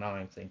punch though. Now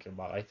I'm thinking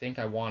about it. I think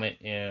I want it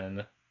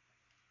in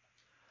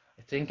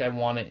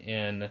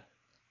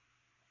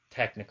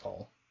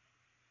technical,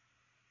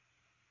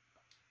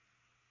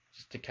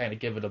 just to kind of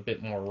give it a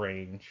bit more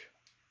range.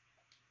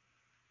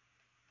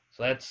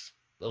 So that's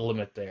the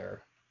limit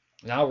there.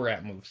 Now we're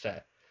at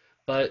moveset.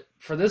 But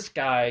for this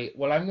guy,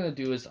 what I'm going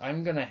to do is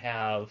I'm going to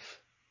have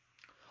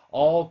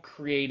all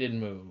created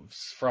moves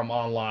from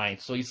online.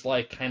 So he's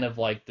like kind of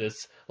like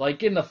this,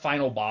 like in the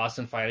final boss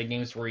in fighting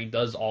games where he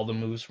does all the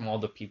moves from all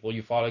the people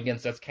you fought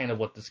against. That's kind of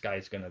what this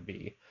guy's going to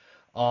be.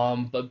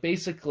 But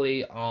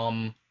basically,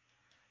 some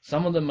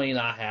of them may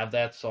not have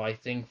that. So I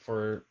think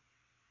what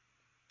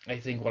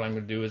I'm going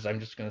to do is I'm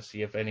just going to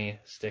see if any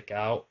stick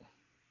out.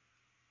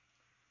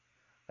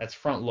 That's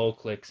front low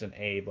clicks and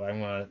A, but I'm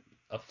going to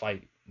a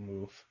fight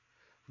move.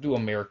 Do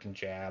American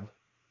jab.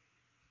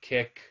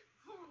 Kick.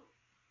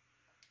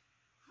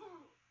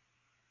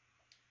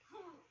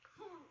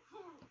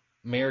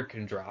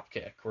 American drop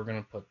kick. We're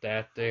going to put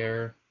that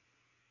there.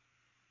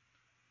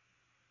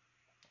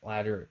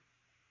 Ladder.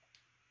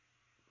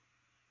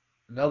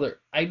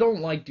 I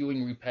don't like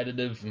doing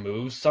repetitive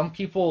moves. Some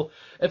people,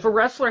 if a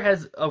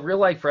real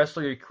life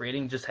wrestler you're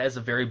creating just has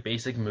a very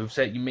basic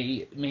moveset, you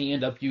may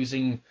end up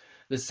using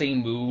the same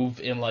move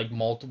in like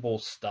multiple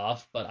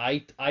stuff, but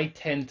I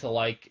tend to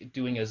like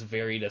doing as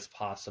varied as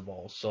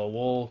possible.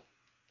 So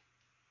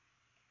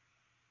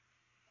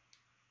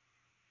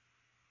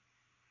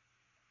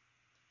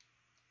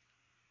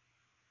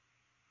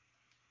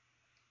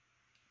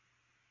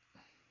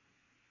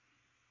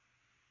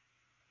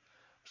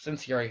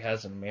since he already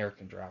has an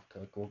American drop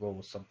kick, we'll go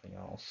with something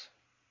else.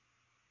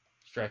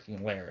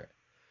 Striking lariat.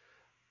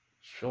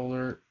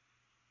 Shoulder.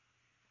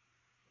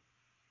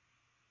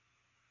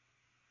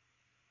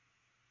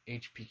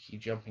 HPK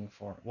jumping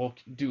form. We'll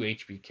do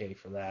HBK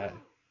for that.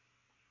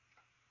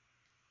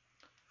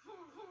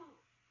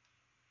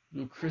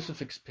 Do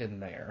crucifix pin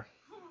there.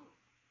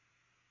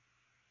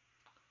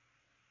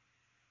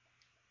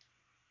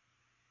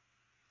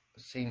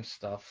 Same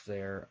stuff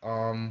there.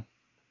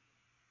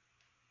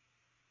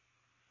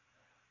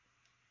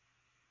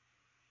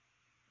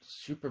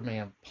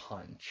 Superman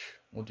punch.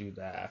 We'll do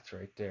that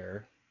right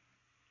there.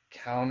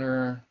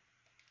 Counter.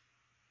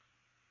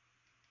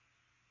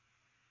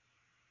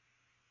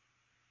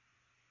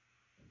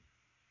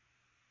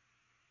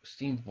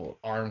 Steamboat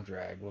arm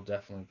drag. We'll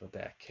definitely put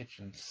that.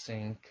 Kitchen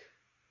sink.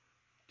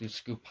 Do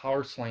scoop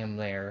power slam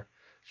there.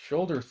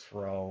 Shoulder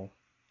throw.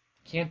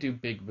 Can't do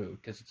big boot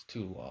because it's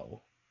too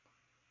low.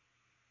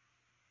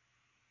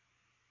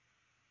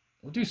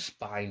 We'll do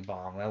spine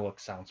bomb. That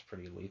sounds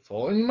pretty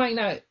lethal. And you might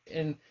not.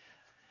 And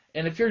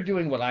if you're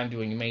doing what I'm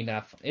doing, you may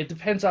not. It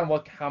depends on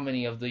how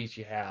many of these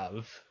you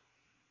have.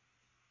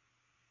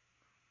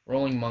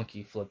 Rolling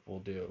monkey flip will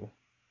do.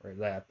 Or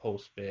that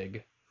post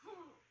big.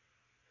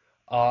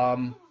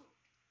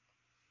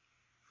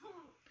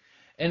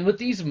 And with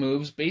these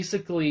moves,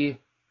 basically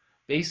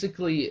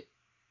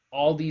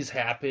all these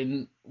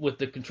happen with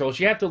the controls.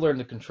 You have to learn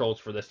the controls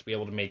for this to be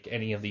able to make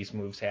any of these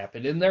moves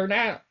happen. And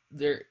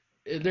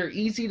they're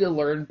easy to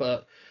learn,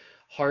 but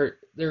hard.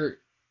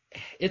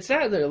 It's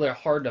not that they're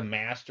hard to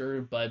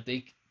master, but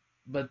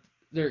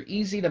they're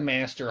easy to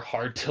master,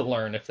 hard to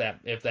learn, if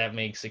that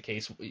makes the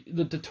case.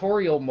 The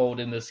tutorial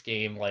mode in this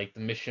game, like the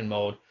mission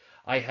mode,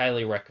 I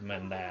highly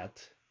recommend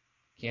that.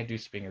 Can't do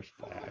Stinger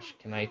Splash.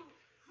 Can I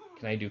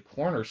do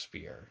corner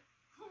spear?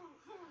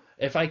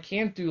 If I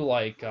can't do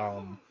like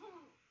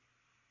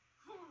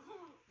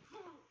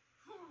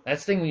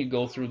that's the thing when you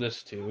go through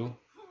this too.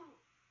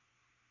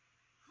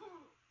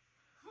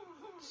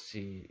 Let's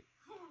see.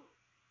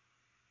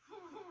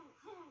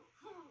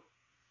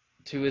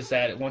 Two is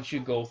that once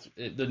you go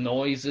the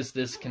noises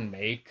this can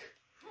make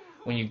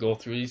when you go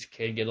through these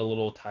can get a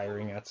little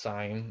tiring at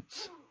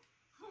times.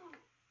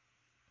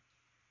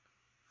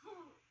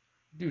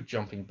 Do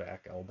jumping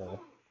back elbow.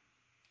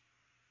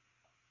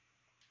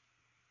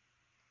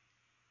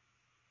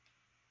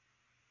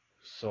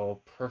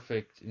 So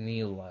perfect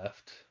knee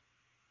left.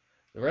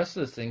 The rest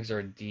of the things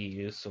are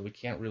D's, so we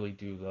can't really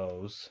do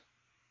those.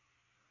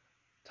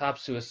 Top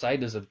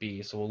Suicide is a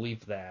B, so we'll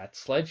leave that.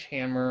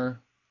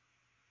 Sledgehammer,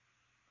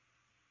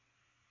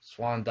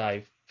 Swan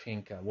Dive,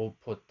 Pinka, we'll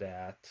put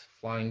that.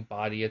 Flying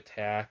Body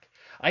Attack.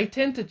 I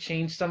tend to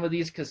change some of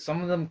these because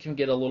some of them can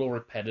get a little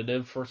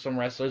repetitive for some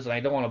wrestlers, and I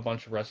don't want a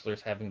bunch of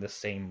wrestlers having the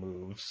same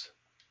moves.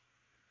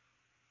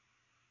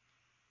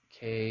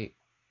 Okay.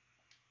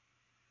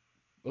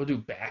 We'll do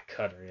Back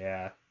Cutter,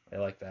 yeah. I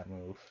like that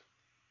move.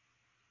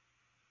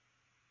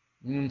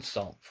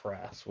 Moonsault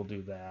Press, we'll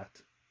do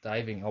that.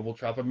 Diving Elbow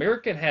Drop.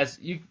 American has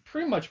you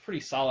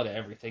pretty solid at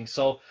everything.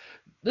 So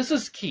this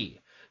is key.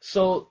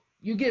 So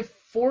you get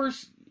 4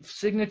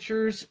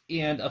 signatures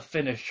and a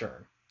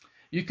finisher.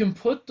 You can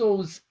put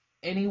those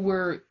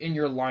anywhere in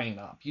your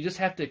lineup. You just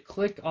have to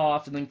click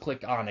off and then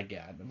click on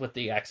again with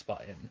the X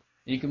button.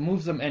 You can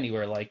move them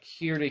anywhere, like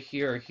here to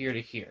here or here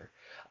to here.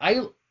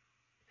 I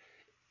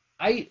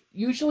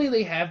usually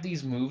they have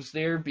these moves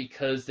there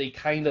because they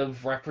kind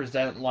of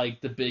represent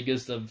like the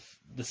biggest of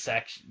the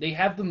section. They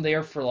have them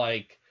there for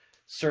like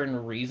certain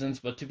reasons,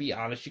 but to be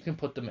honest, you can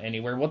put them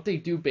anywhere. What they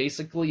do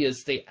basically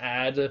is they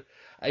add,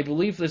 I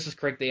believe this is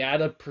correct, they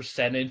add a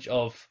percentage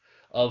of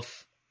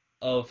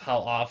how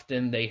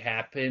often they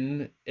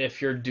happen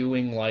if you're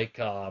doing like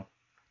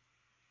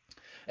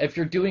if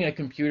you're doing a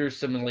computer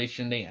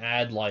simulation, they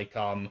add like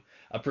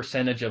a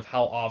percentage of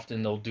how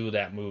often they'll do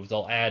that move.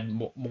 They'll add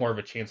more of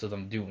a chance of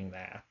them doing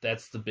that.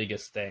 That's the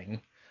biggest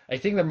thing. I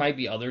think there might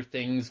be other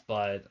things,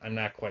 but I'm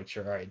not quite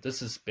sure. All right,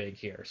 this is big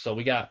here. So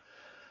we got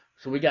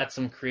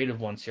some creative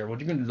ones here. What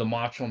are you gonna do? The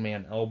Macho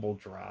Man elbow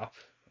drop.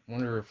 I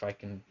wonder if I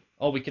can.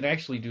 Oh, we can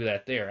actually do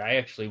that there. I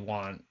actually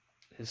want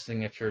his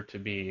signature to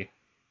be.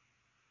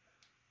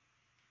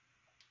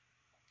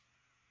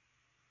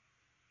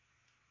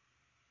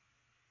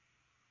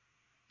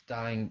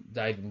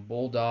 Diving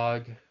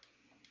bulldog,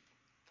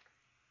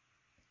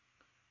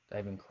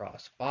 diving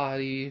cross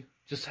body.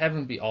 Just have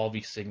them all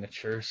be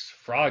signatures.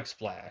 Frog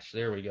splash.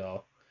 There we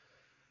go.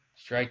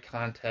 Strike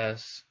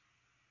contest.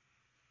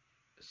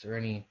 Is there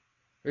any?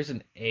 There's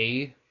an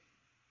A.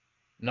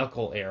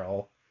 Knuckle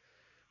arrow,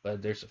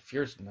 but there's a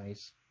fierce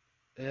nice.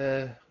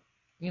 You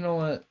know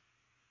what?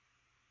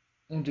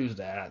 We'll do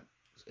that.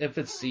 If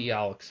it's C,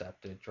 I'll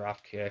accept it.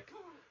 Drop kick.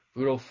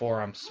 Brutal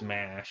forearm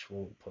smash.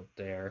 We'll put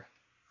there.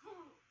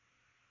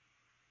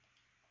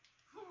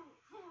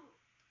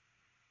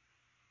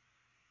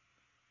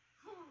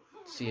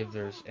 See if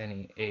there's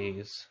any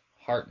A's.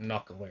 Heart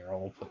knuckle arrow,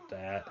 we'll put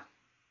that.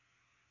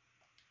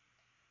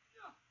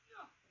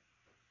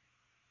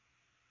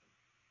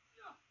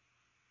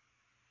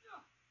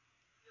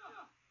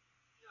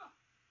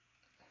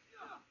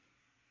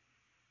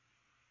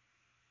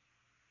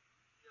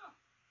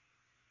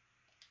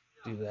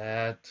 Do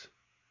that.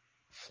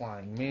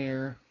 Flying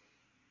mirror.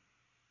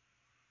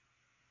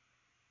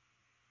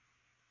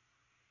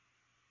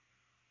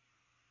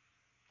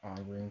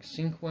 Ring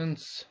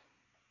sequence.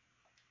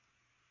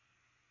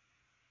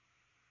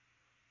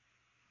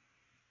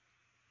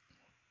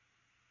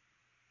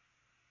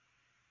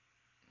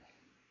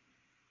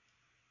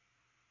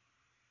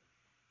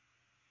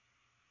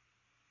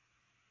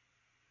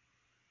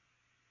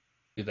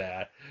 Do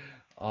that.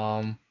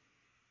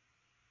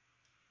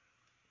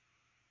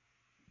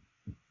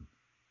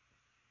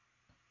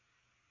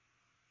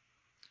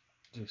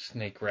 Do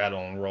snake rattle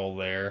and roll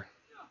there.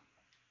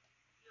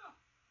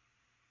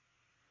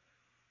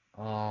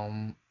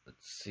 Let's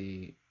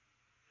see.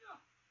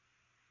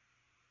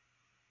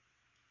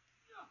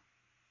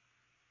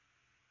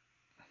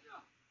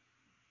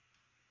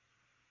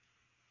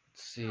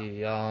 Let's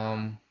see.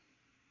 No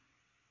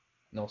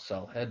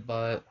cell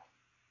headbutt.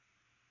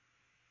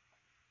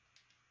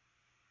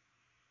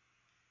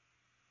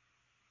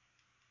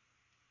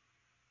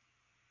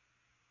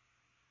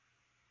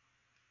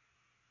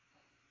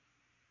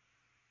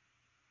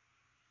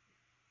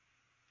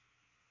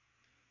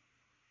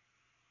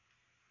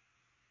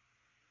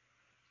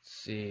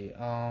 See,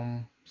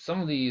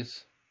 some of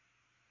these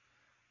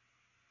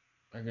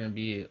are going to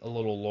be a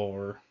little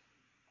lower.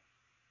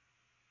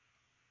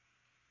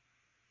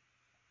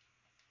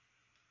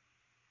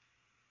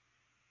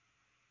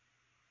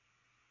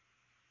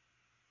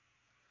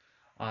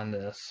 On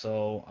this,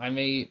 so I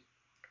may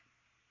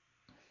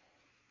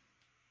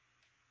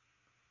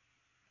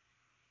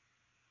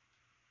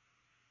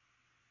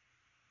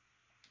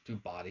do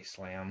body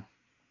slam.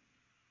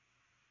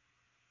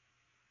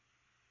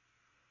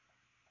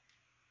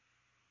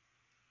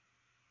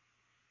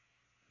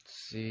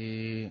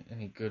 See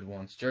any good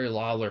ones. Jerry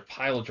Lawler,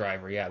 pile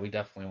driver. Yeah, we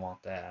definitely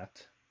want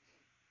that.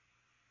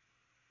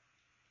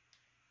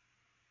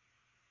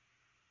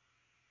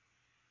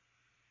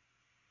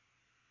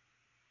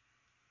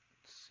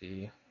 Let's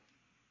see.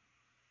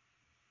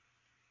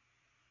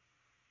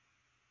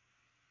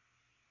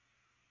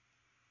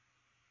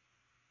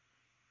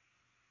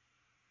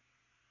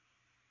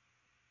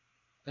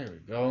 There we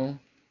go.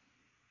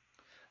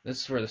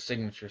 This is where the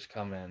signatures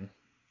come in.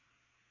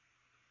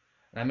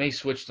 And I may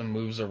switch the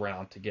moves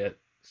around to get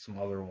some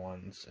other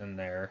ones in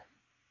there.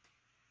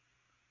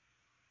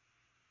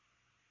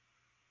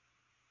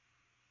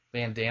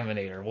 Van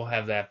Daminator, we'll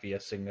have that be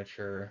a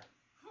signature.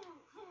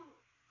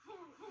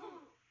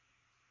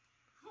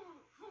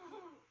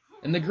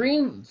 And the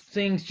green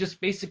things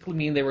just basically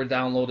mean they were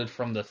downloaded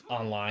from the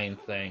online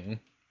thing.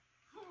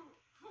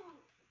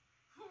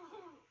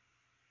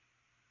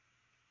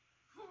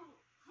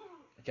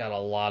 Got a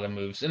lot of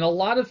moves. And a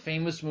lot of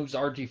famous moves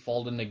are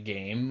default in the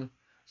game.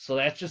 So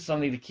that's just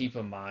something to keep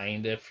in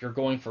mind. If you're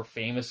going for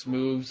famous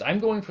moves, I'm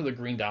going for the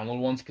green download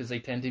ones because they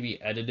tend to be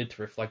edited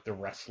to reflect the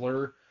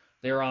wrestler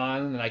they're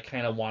on. And I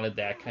kind of wanted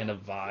that kind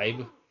of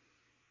vibe.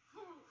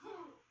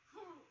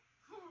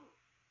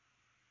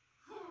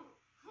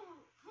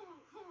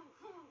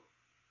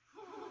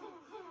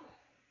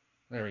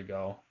 There we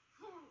go.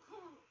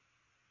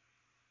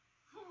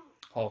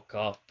 Hulk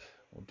up.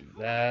 We'll do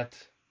that.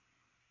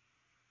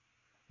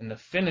 And the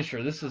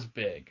finisher, this is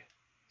big.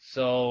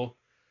 So,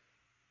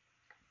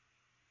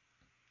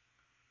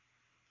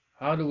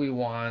 how do we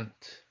want...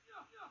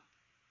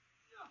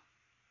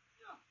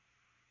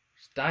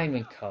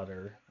 Diamond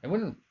Cutter. I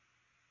wouldn't...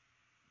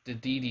 The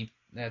DD...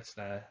 That's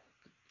not...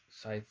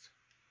 Sights.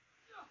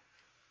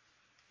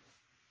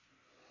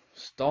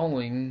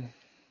 Stalling...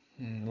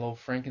 Little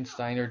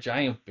Frankensteiner.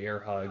 Giant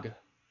Bear Hug.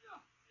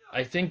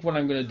 I think what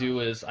I'm going to do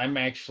is I'm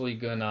actually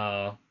going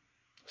to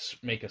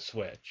make a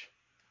switch.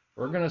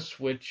 We're going to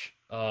switch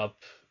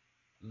up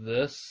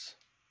this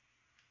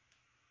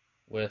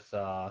with,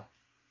 let's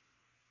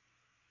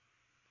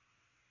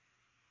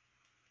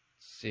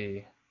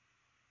see.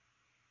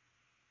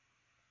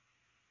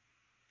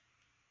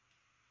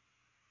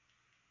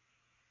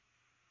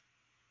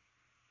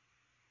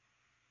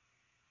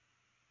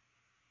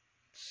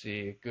 Let's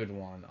see, good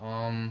one.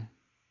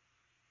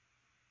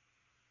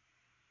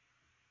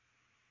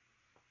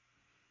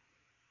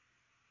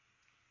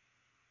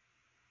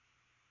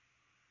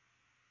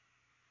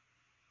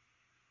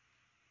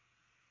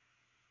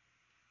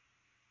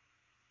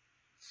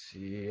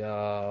 See,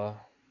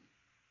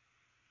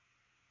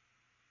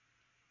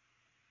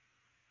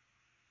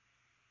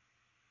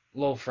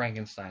 Low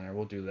Frankensteiner,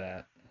 we'll do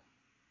that.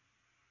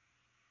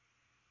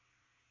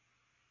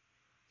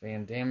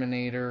 Van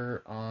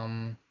Daminator,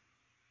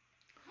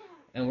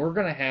 and we're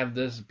gonna have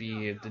this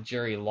be the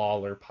Jerry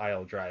Lawler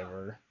pile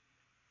driver.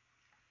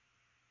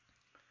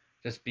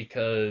 Just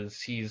because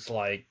he's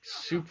like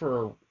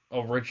super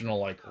original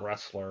like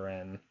wrestler,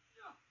 and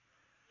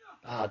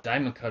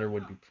Diamond Cutter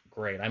would be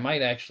great. I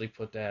might actually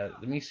put that.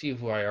 Let me see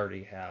who I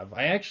already have.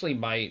 I actually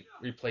might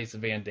replace the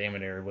Van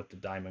Daminator with the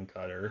Diamond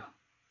Cutter.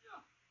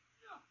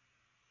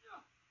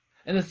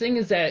 And the thing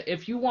is that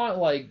if you want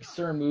like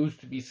certain moves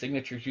to be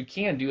signatures, you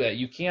can do that.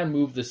 You can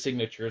move the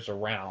signatures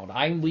around.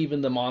 I'm leaving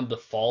them on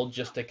default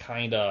just to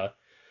kind of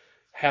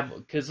have,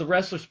 because the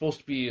wrestler's supposed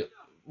to be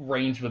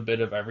range of a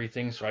bit of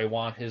everything, so I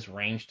want his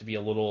range to be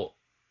a little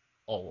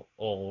all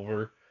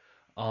over.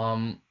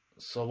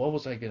 So what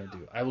was I gonna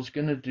do? I was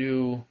gonna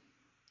do,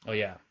 oh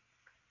yeah,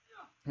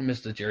 I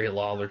missed the Jerry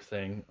Lawler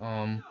thing.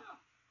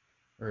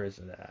 Where is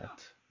it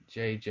at?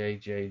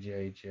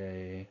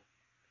 J.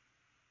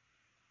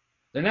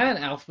 They're not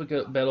in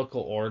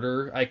alphabetical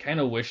order. I kind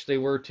of wish they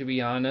were, to be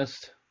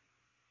honest.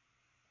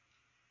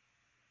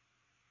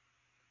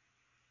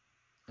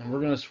 And we're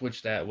going to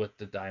switch that with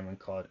the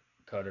Diamond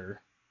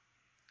Cutter.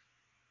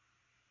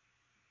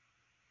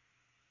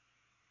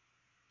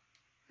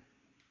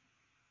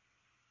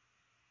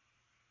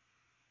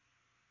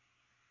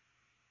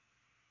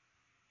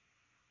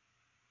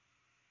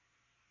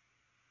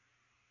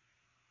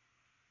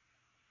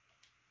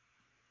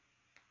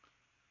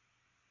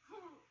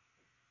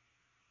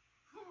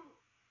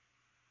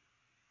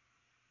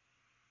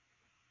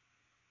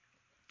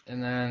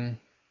 And then,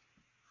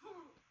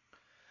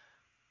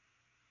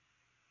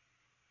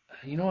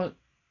 you know what?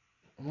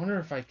 I wonder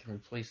if I can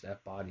replace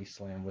that body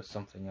slam with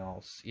something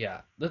else.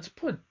 Yeah, let's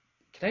put,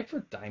 can I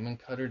put Diamond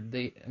Cutter?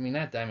 I mean,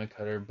 not Diamond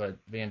Cutter, but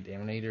Van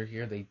Daminator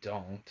here. They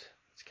don't.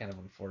 It's kind of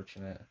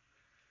unfortunate.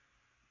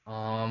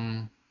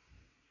 A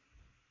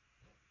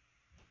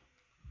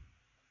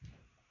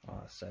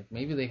sec.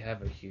 Maybe they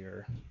have it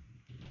here.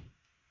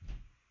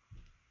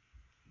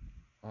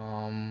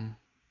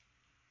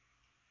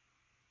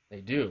 They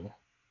do.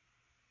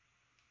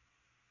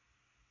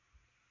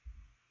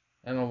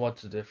 I don't know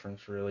what's the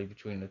difference really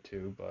between the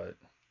two, but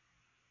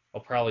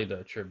probably the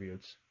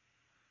attributes.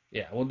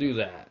 Yeah, we'll do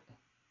that.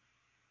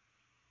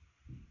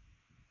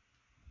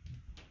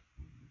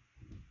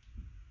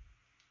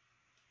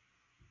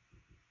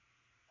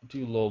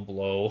 Do low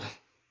blow.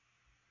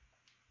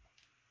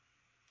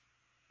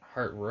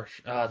 Heart rush.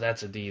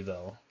 That's a D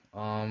though.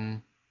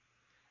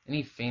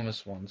 Any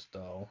famous ones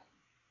though?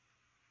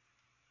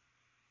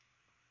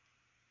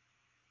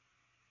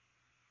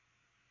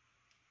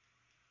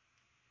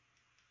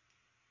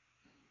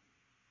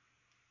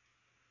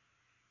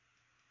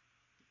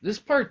 This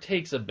part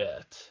takes a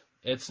bit.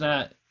 It's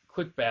not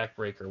quick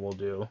backbreaker will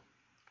do.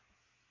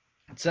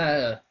 It's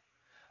a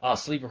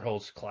Sleeper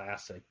Hold's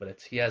classic, but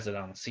he has it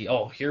on C.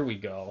 Oh, here we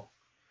go.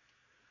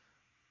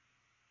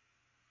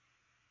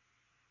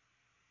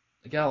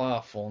 I got a lot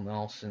of full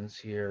Nelsons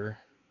here.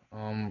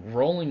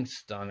 Rolling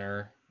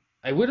Stunner.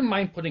 I wouldn't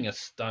mind putting a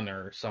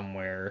stunner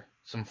somewhere,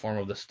 some form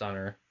of the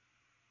stunner.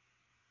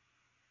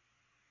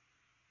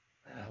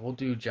 we'll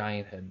do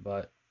giant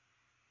headbutt.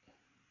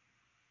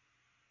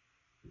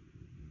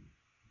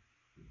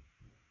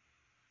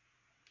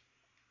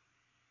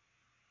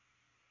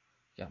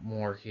 Got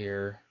more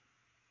here.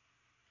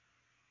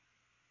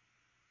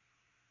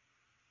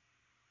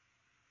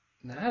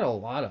 Not a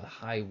lot of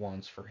high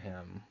ones for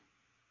him.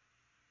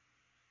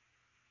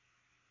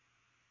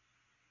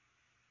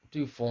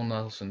 Do full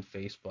Nelson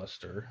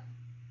facebuster.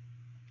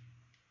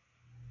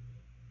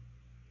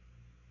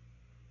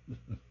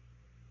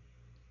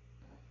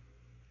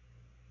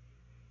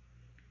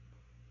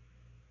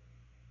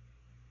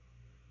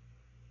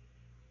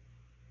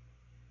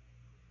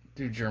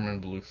 Do German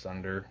Blue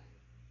Thunder.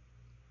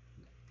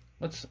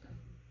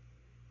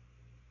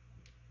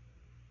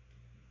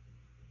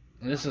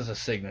 This is a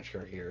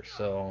signature here,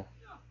 so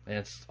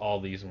it's all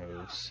these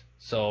moves.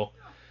 So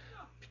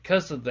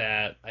because of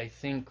that, I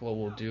think what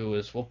we'll do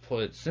is we'll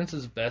put, since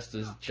his best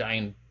is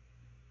giant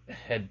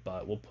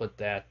headbutt, we'll put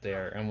that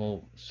there, and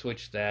we'll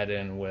switch that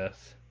in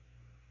with.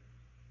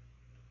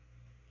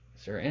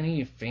 Is there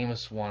any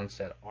famous ones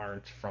that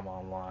aren't from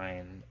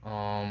online?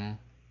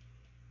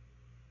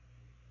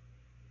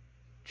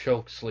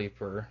 Choke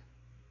Sleeper.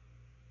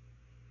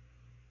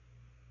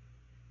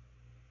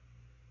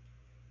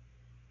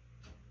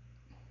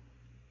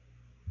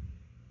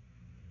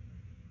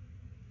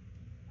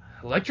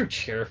 Electric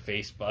Chair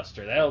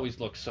Facebuster. That always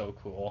looks so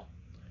cool.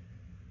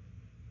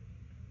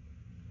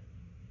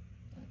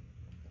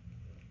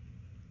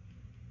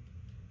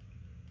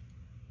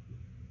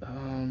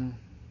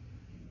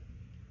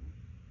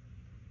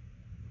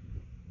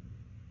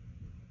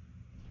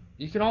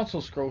 You can also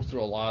scroll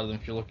through a lot of them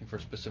if you're looking for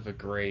specific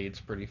grades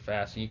pretty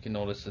fast, and you can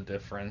notice the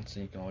difference,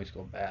 and you can always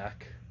go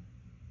back.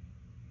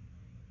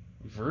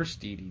 Reverse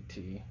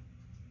DDT.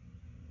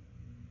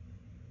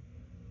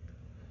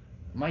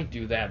 Might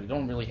do that. We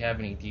don't really have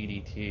any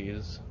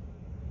DDTs.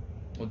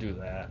 We'll do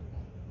that.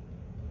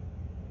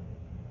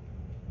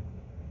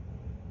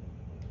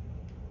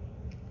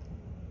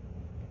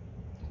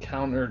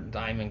 Counter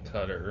Diamond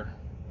Cutter.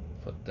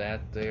 Put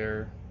that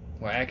there.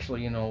 Well,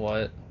 actually, you know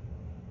what?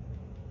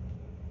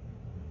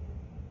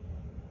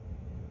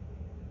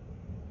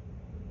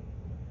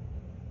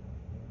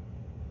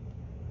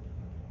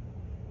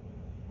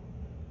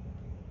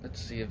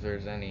 Let's see if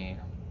there's any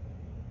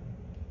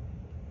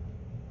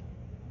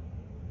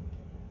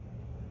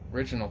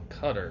original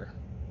cutter.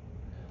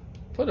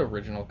 Put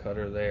original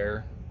cutter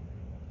there.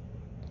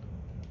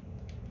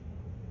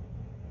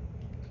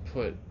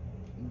 Put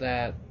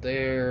that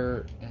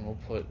there, and we'll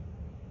put.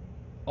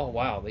 Oh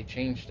wow, they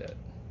changed it.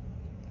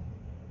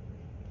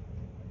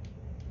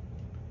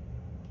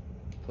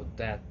 Put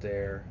that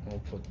there, and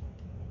we'll put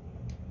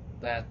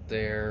that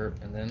there,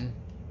 and then.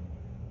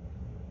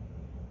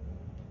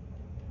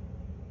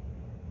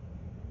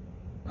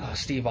 Oh,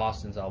 Steve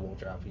Austin's elbow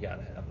drop. You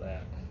gotta have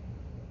that.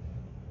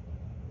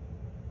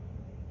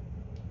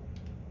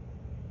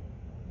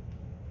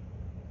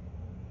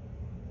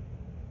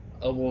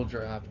 Elbow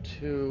drop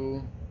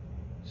 2.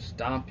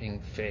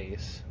 Stomping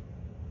face.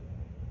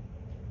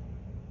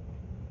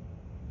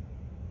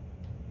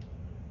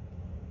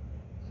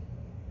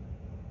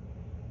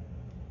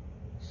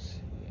 Let's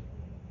see.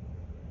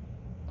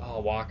 Oh,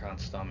 walk on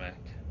stomach.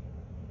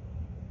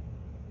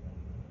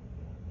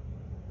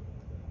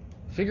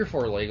 Figure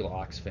 4 leg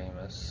lock's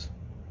famous.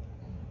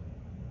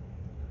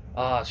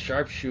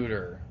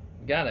 Sharpshooter.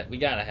 We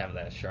gotta have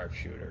that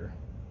sharpshooter.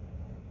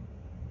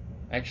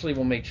 Actually,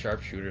 we'll make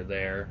sharpshooter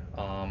there.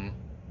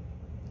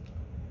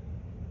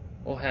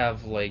 We'll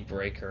have leg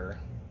breaker.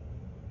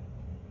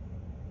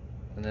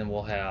 And then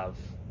we'll have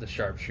the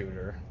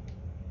sharpshooter.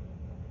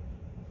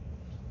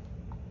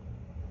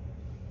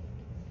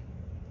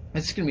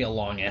 It's gonna be a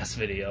long ass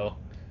video.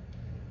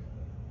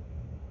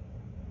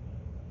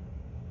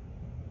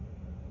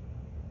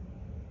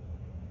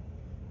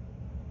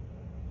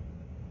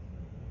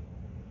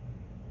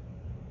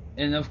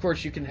 And of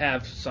course, you can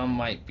have some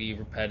might be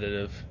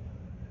repetitive.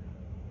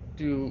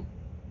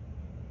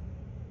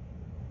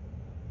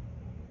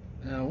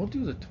 We'll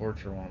do the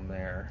torture one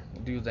there.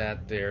 We'll do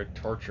that there.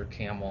 Torture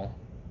camel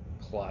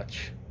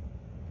clutch.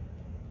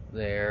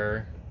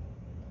 There.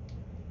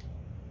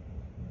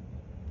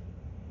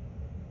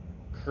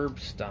 Curb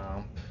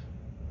stomp.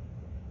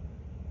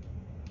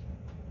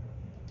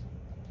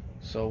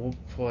 So we'll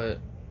put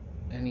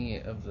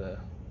any of the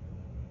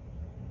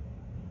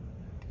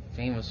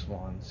famous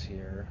ones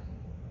here.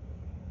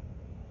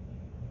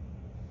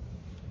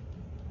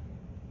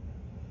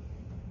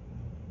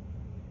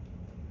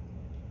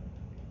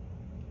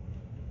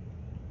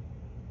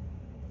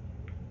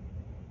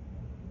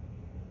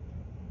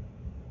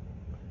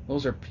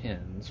 Those are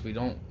pins. We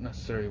don't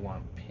necessarily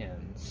want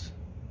pins.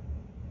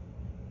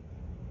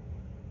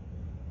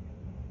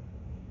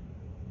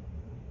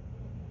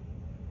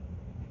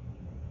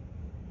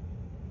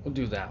 We'll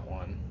do that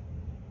one.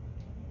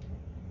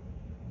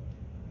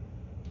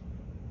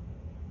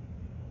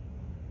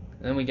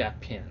 And then we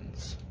got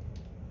pins.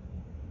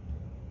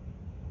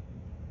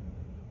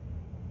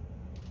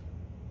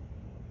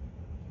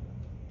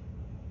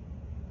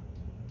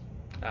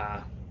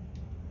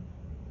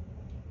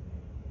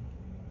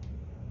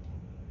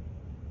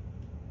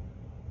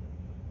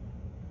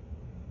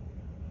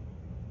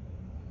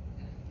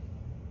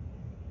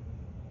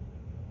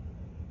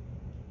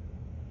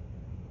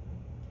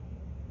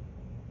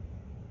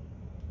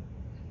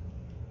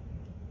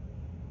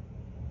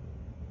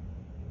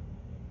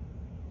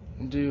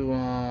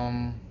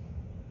 Do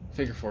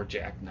figure four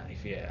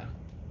jackknife, yeah.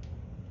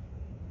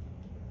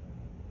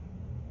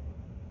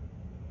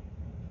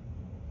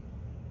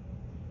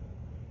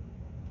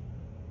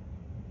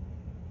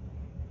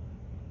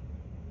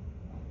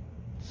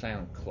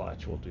 Silent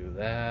clutch, we'll do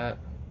that.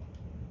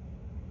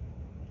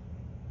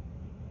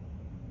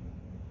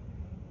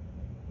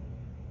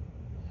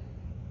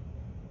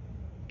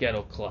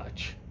 Ghetto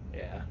clutch,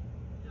 yeah.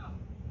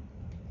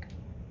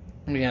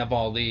 We have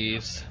all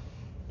these.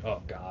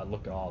 Oh god,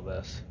 look at all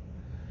this.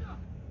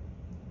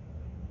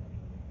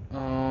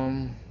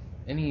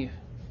 Any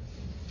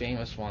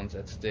famous ones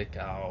that stick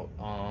out?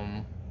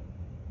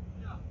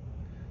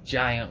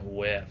 Giant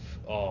whiff.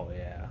 Oh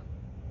yeah.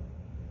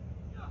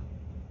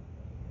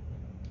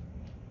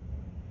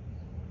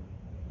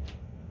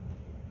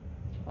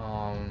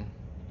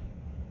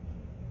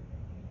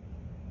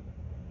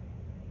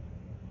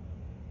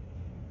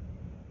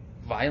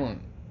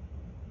 Violent.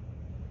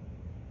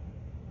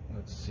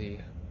 Let's see.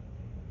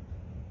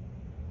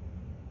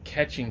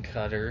 Catching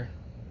cutter.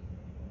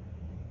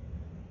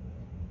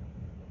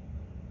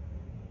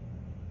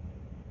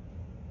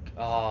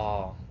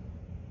 Oh.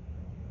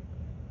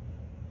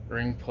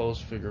 Ring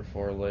post figure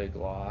four leg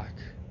lock.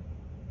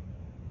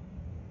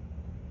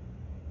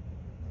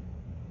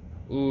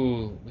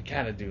 Ooh, we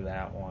gotta do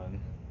that one.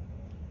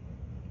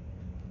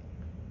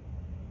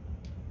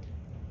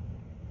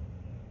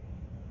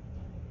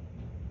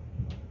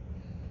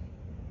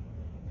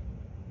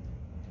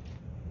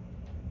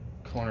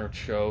 Corner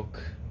choke.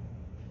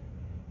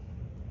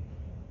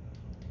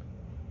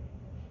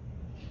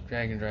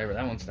 Dragon driver,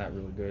 that one's not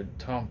really good.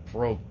 Top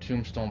rope,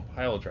 tombstone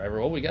pile driver.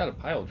 Oh, we got a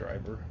pile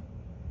driver.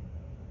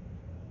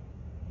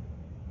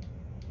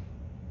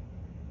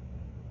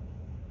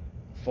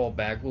 Fall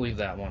back, we'll leave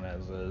that one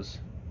as is.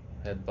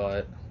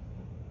 Headbutt.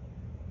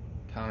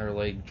 Counter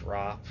leg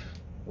drop.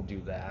 We'll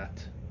do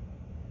that.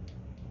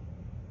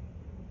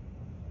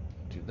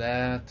 Do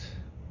that.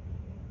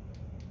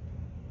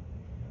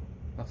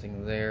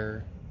 Nothing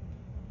there.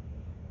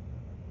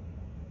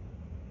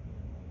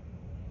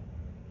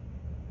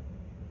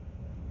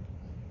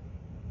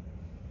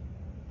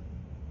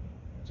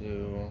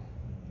 Do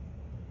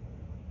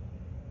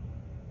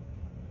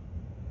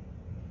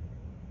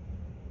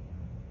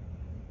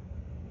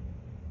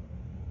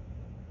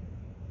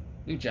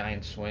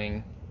giant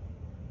swing.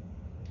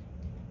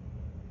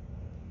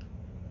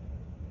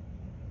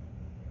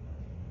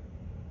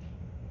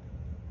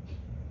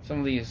 Some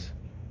of these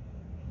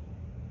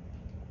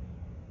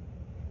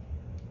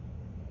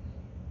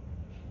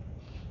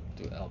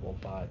do elbow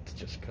butts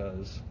just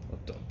because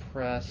with the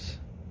press.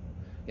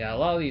 Yeah, a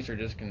lot of these are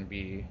just going to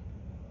be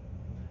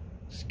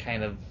just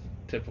kind of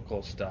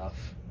typical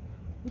stuff.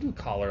 We'll do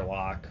collar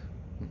lock,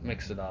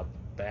 mix it up,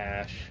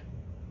 bash.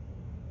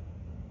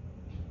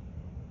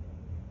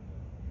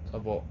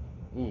 Double,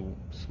 ooh,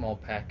 small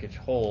package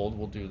hold,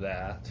 we'll do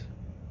that.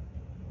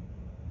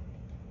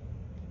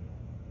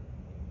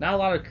 Not a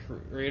lot of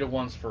creative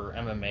ones for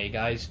MMA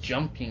guys.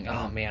 Jumping,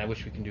 oh man, I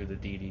wish we can do the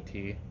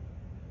DDT.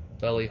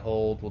 Belly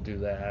hold, we'll do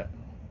that.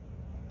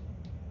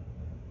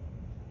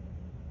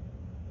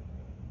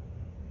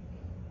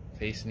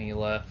 Face knee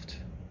left.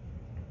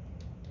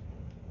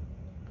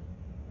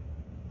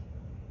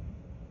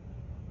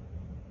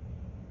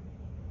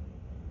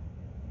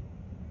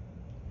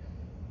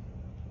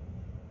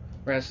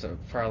 Rest of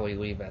probably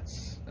leave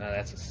that's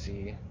a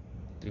C.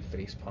 Do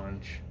face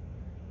punch.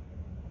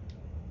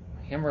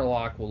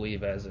 Hammerlock we'll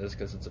leave as is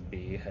because it's a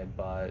B.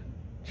 Headbutt.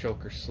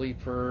 Choker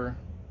sleeper.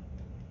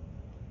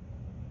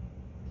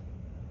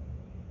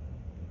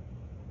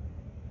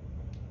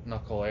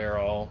 Knuckle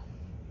arrow.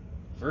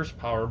 First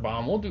power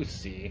bomb. We'll do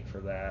C for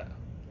that.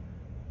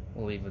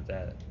 We'll leave it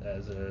that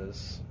as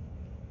is.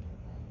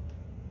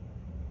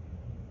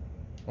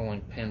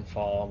 Rolling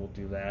pinfall. We'll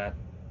do that.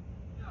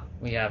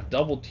 We have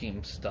double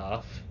team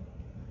stuff.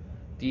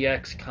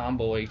 DX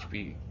combo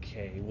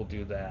HBK. We'll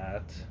do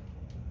that.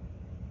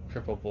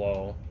 Triple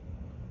blow.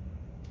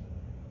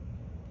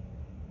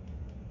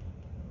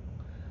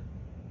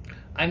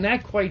 I'm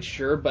not quite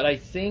sure, but I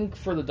think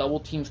for the double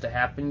teams to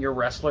happen, your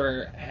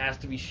wrestler has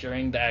to be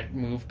sharing that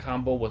move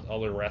combo with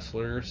other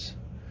wrestlers.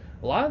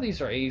 A lot of these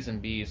are A's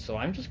and B's, so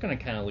I'm just going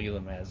to kind of leave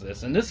them as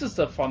this. And this is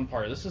the fun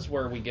part. This is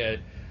where we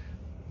get...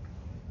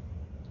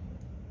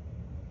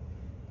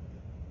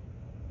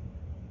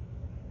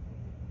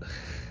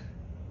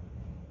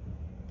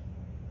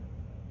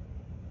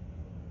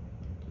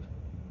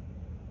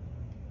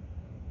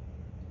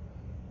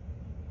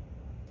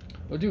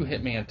 We'll do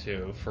Hitman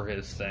 2 for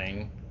his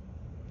thing.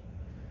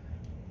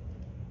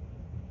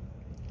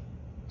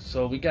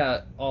 So we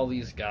got all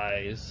these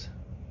guys.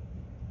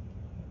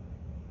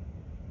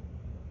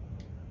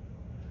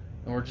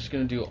 And we're just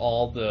going to do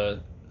all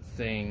the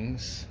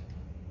things.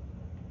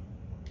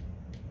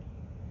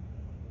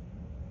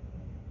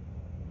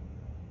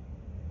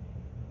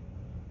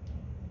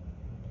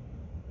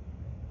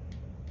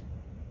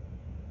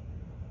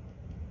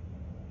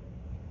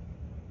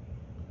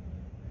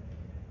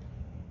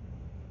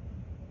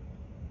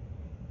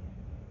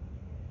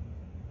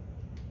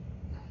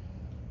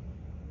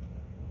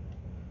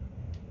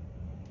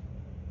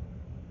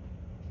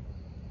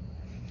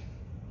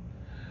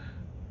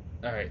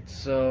 Alright,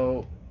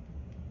 so...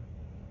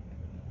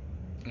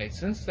 Okay,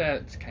 since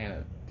that's kind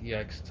of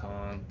DX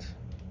taunt...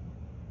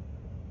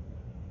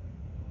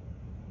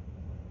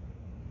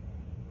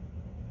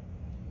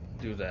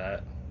 Do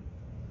that.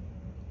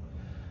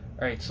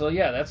 Alright, so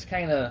yeah,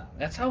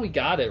 that's how we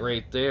got it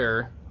right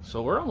there.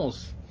 So we're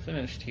almost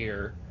finished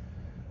here.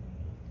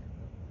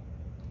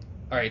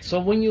 Alright, so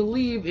when you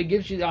leave, it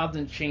gives you the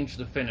option to change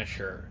the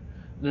finisher.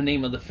 The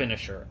name of the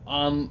finisher.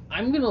 I'm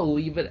gonna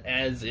leave it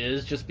as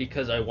is just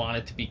because I want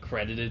it to be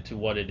credited to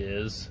what it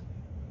is.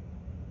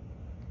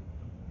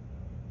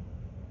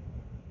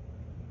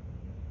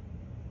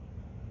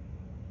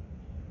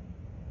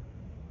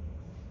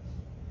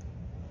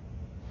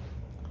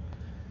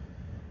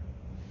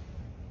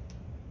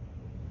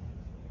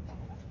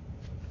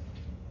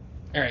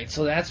 Alright,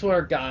 so that's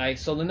our guy.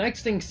 So the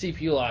next thing,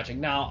 CPU logic.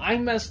 Now, I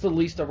messed the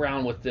least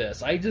around with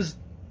this.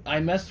 I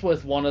messed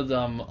with one of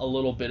them a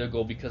little bit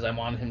ago because I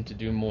wanted him to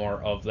do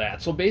more of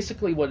that. So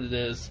basically what it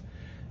is,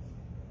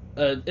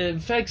 it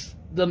affects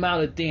the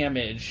amount of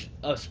damage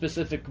a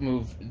specific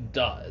move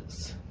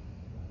does.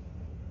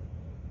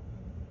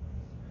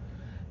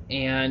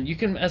 And you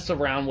can mess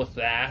around with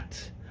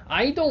that.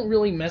 I don't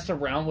really mess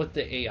around with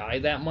the AI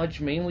that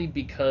much, mainly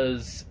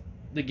because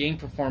the game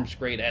performs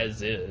great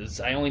as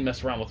is. I only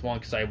mess around with one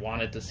because I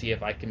wanted to see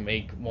if I can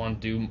make one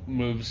do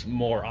moves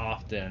more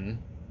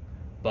often,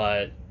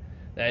 but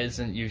that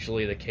isn't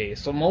usually the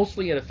case. So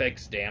mostly it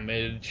affects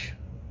damage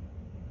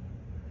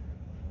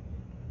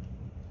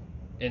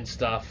and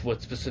stuff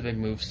with specific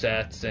move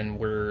sets and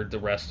where the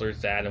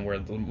wrestler's at and where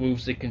the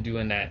moves they can do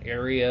in that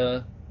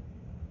area.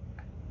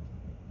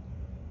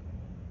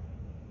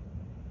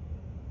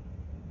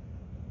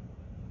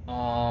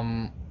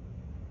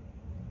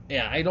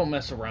 Yeah, I don't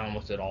mess around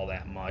with it all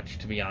that much,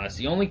 to be honest.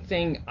 The only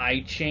thing I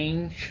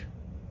change,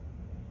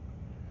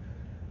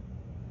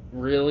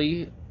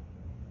 really,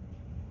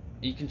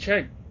 you can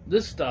check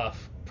this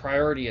stuff,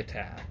 priority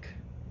attack.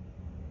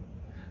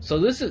 So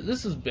this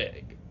is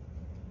big.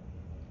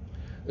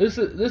 This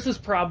is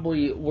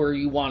probably where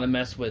you want to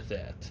mess with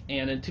it.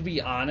 And to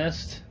be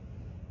honest,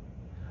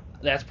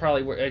 that's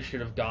probably where I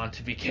should have gone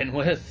to begin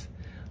with.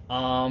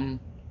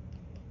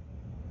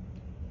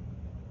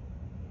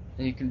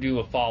 And you can do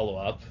a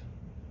follow-up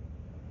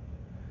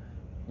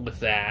with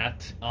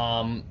that.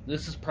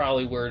 This is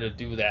probably where to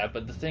do that,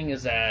 but the thing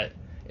is that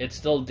it's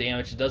still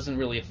damage. It doesn't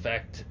really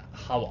affect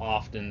how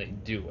often they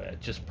do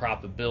it, just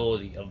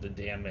probability of the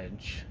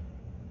damage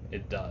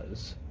it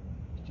does.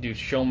 You can do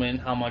showman,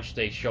 how much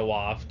they show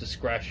off,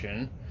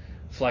 discretion,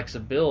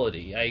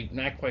 flexibility. I'm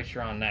not quite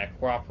sure on that.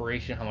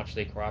 Cooperation, how much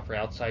they cooperate,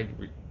 outside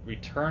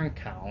return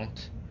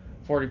count,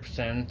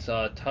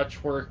 40%,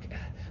 touch work.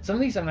 Some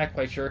of these I'm not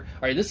quite sure.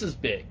 Alright, this is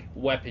big.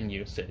 Weapon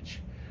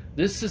usage.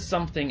 This is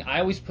something,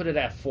 I always put it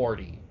at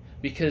 40.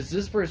 Because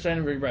this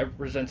percentage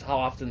represents how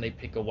often they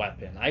pick a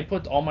weapon. I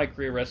put all my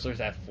career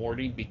wrestlers at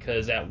 40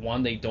 because at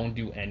 1 they don't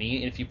do any.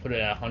 And if you put it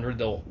at 100,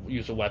 they'll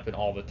use a weapon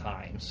all the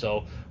time.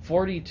 So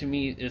 40 to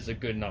me is a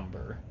good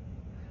number.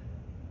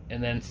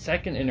 And then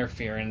second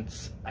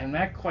interference, I'm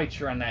not quite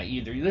sure on that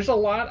either. There's a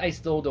lot I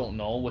still don't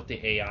know with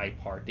the AI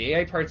part. The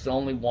AI part's the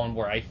only one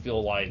where I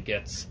feel like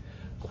it's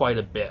quite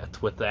a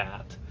bit with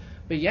that.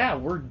 But yeah,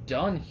 we're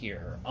done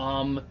here.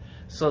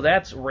 So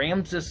that's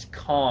Ramses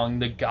Kong,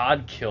 the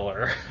God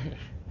Killer.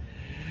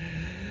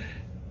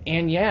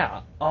 And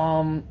yeah,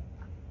 I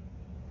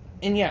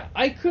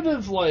could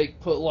have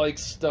put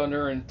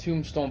Stunner and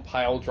Tombstone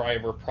Pile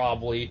Driver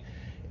probably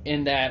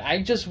in that.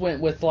 I just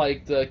went with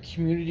the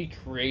community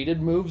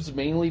created moves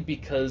mainly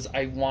because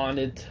I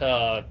wanted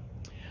to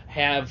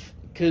have.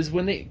 Because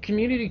when the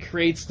community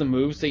creates the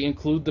moves, they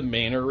include the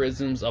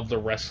mannerisms of the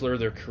wrestler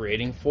they're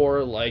creating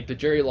for. Like the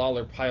Jerry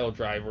Lawler Pile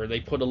Driver, they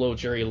put a little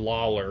Jerry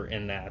Lawler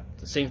in that.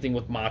 The same thing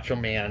with Macho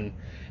Man,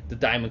 the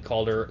Diamond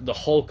Cutter. The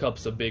Hulk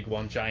Up's a big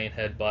one, giant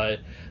headbutt.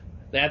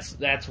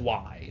 That's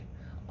why.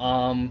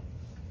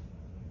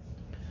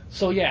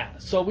 So yeah,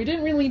 so we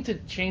didn't really need to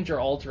change or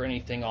alter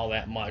anything all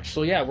that much.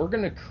 So yeah, we're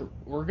gonna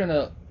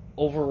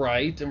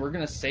overwrite and we're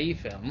gonna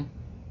save him.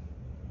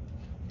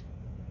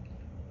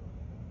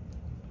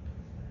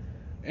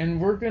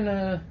 And we're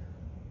gonna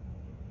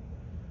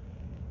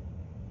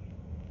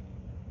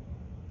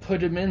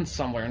put him in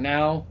somewhere.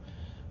 Now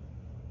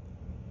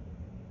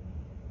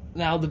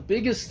the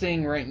biggest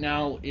thing right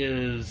now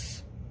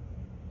is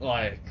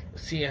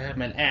see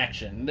him in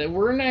action. That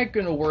we're not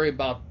gonna worry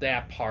about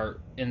that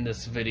part in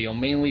this video,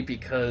 mainly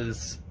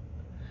because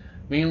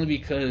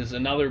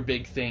another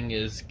big thing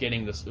is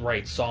getting the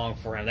right song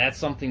for him. That's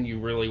something you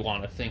really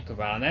want to think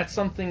about, and that's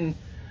something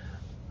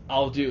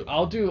I'll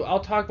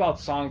talk about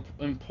song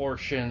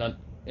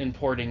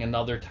importing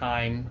another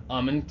time.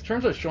 In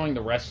terms of showing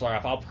the wrestler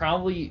off, I'll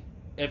probably,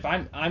 if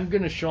I'm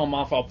gonna show him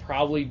off, I'll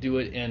probably do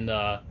it in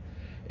the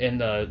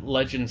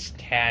Legends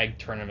Tag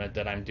tournament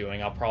that I'm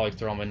doing. I'll probably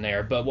throw him in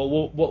there. But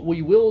what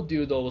we will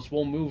do though is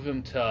we'll move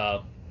him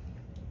to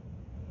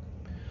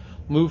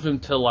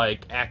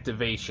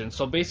activation.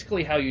 So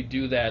basically how you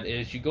do that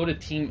is you go to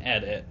Team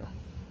Edit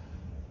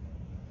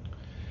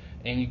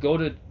and you go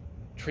to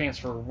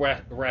transfer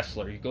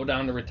wrestler. You go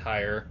down to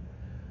retire,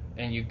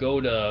 and you go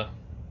to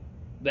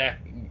that.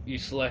 You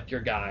select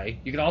your guy.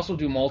 You can also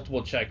do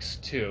multiple checks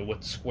too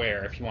with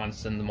square if you want to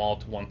send them all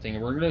to one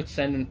thing. We're gonna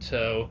send them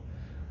to.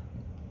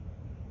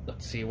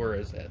 Let's see, where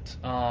is it?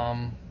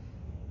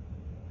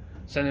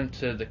 Send them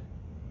to the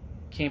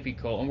Campy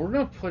call, and we're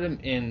gonna put him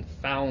in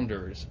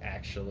founders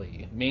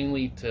actually,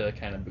 mainly to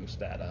kind of boost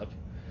that up.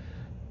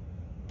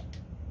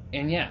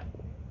 And yeah,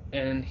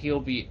 and he'll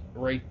be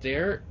right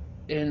there,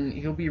 and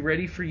he'll be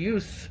ready for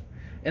use.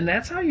 And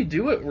that's how you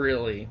do it,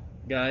 really,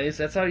 guys.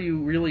 That's how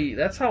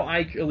I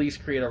at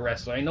least create a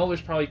wrestler. I know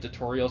there's probably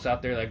tutorials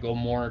out there that go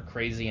more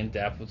crazy in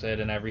depth with it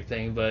and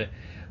everything, but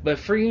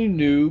for you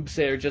noobs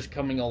that are just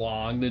coming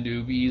along, the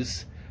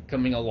newbies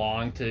coming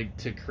along to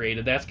create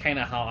it, that's kind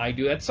of how I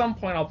do. At some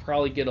point I'll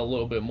probably get a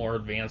little bit more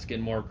advanced,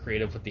 get more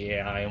creative with the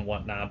AI and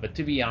whatnot, but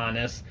to be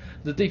honest,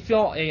 the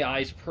default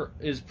AI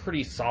is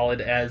pretty solid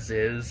as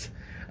is.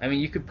 I mean,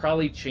 you could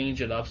probably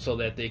change it up so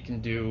that they can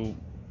do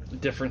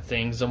different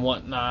things and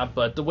whatnot,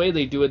 but the way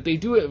they do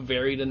it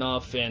varied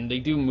enough, and they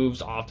do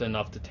moves often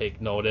enough to take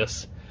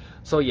notice.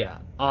 So yeah,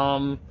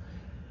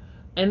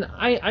 and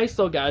I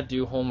still gotta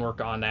do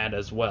homework on that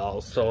as well,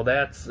 so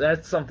that's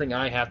something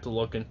I have to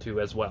look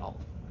into as well.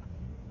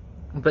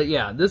 But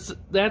yeah,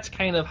 that's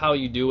kind of how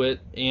you do it.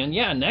 And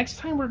yeah, next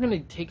time we're gonna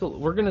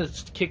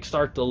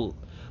kickstart the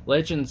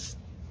Legends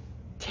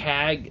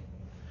Tag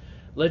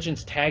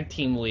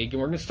Team League,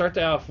 and we're gonna start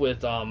that off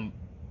with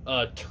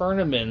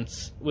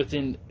tournaments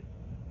within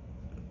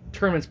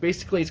tournaments.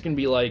 Basically, it's gonna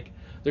be like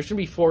there's gonna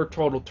be 4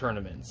 total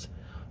tournaments.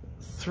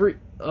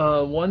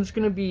 One's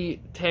gonna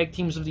be tag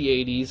teams of the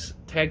 80s,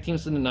 tag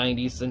teams in the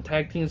 90s, and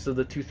tag teams of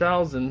the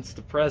 2000s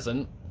to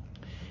present.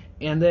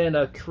 And then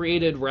a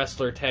created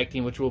wrestler tag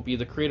team, which will be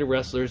the created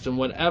wrestlers and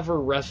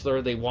whatever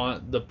wrestler they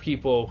want, the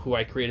people who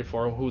I created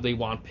for them, who they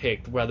want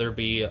picked, whether it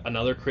be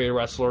another created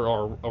wrestler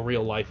or a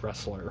real life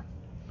wrestler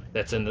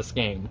that's in this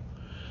game.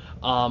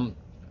 And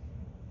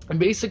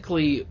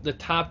basically, the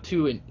top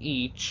 2 in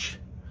each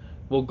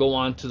will go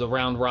on to the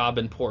round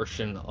robin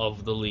portion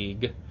of the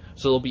league.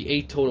 So there'll be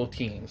 8 total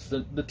teams.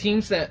 The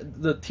teams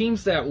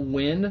that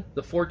win,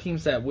 the 4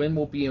 teams that win,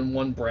 will be in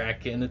one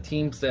bracket, and the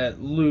teams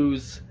that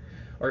lose,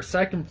 our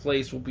second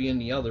place, will be in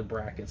the other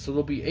bracket. So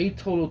there'll be 8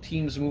 total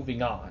teams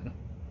moving on.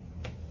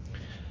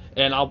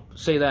 And I'll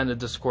say that in the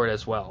Discord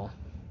as well.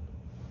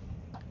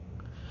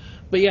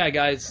 But yeah,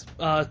 guys,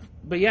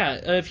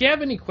 if you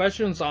have any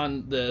questions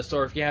on this,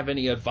 or if you have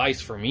any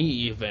advice for me,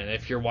 even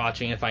if you're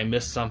watching, if I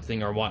missed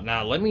something or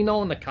whatnot, let me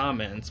know in the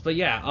comments. But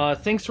yeah,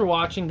 thanks for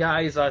watching,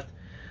 guys.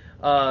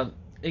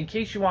 In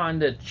case you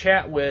wanted to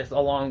chat with,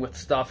 along with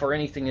stuff or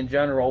anything in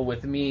general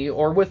with me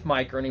or with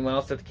Mike or anyone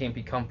else at the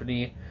Campy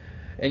Company,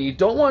 and you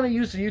don't want to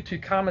use the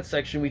YouTube comment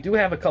section, we do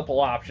have a couple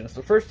options.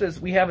 The first is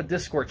we have a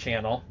Discord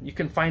channel. You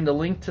can find a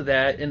link to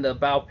that in the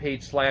About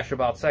page /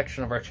 About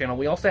section of our channel.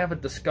 We also have a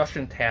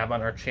discussion tab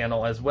on our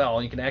channel as well,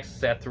 and you can access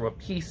that through a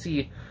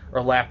PC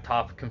or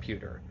laptop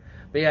computer.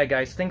 But yeah,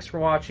 guys, thanks for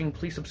watching.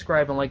 Please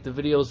subscribe and like the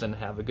videos, and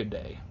have a good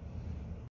day.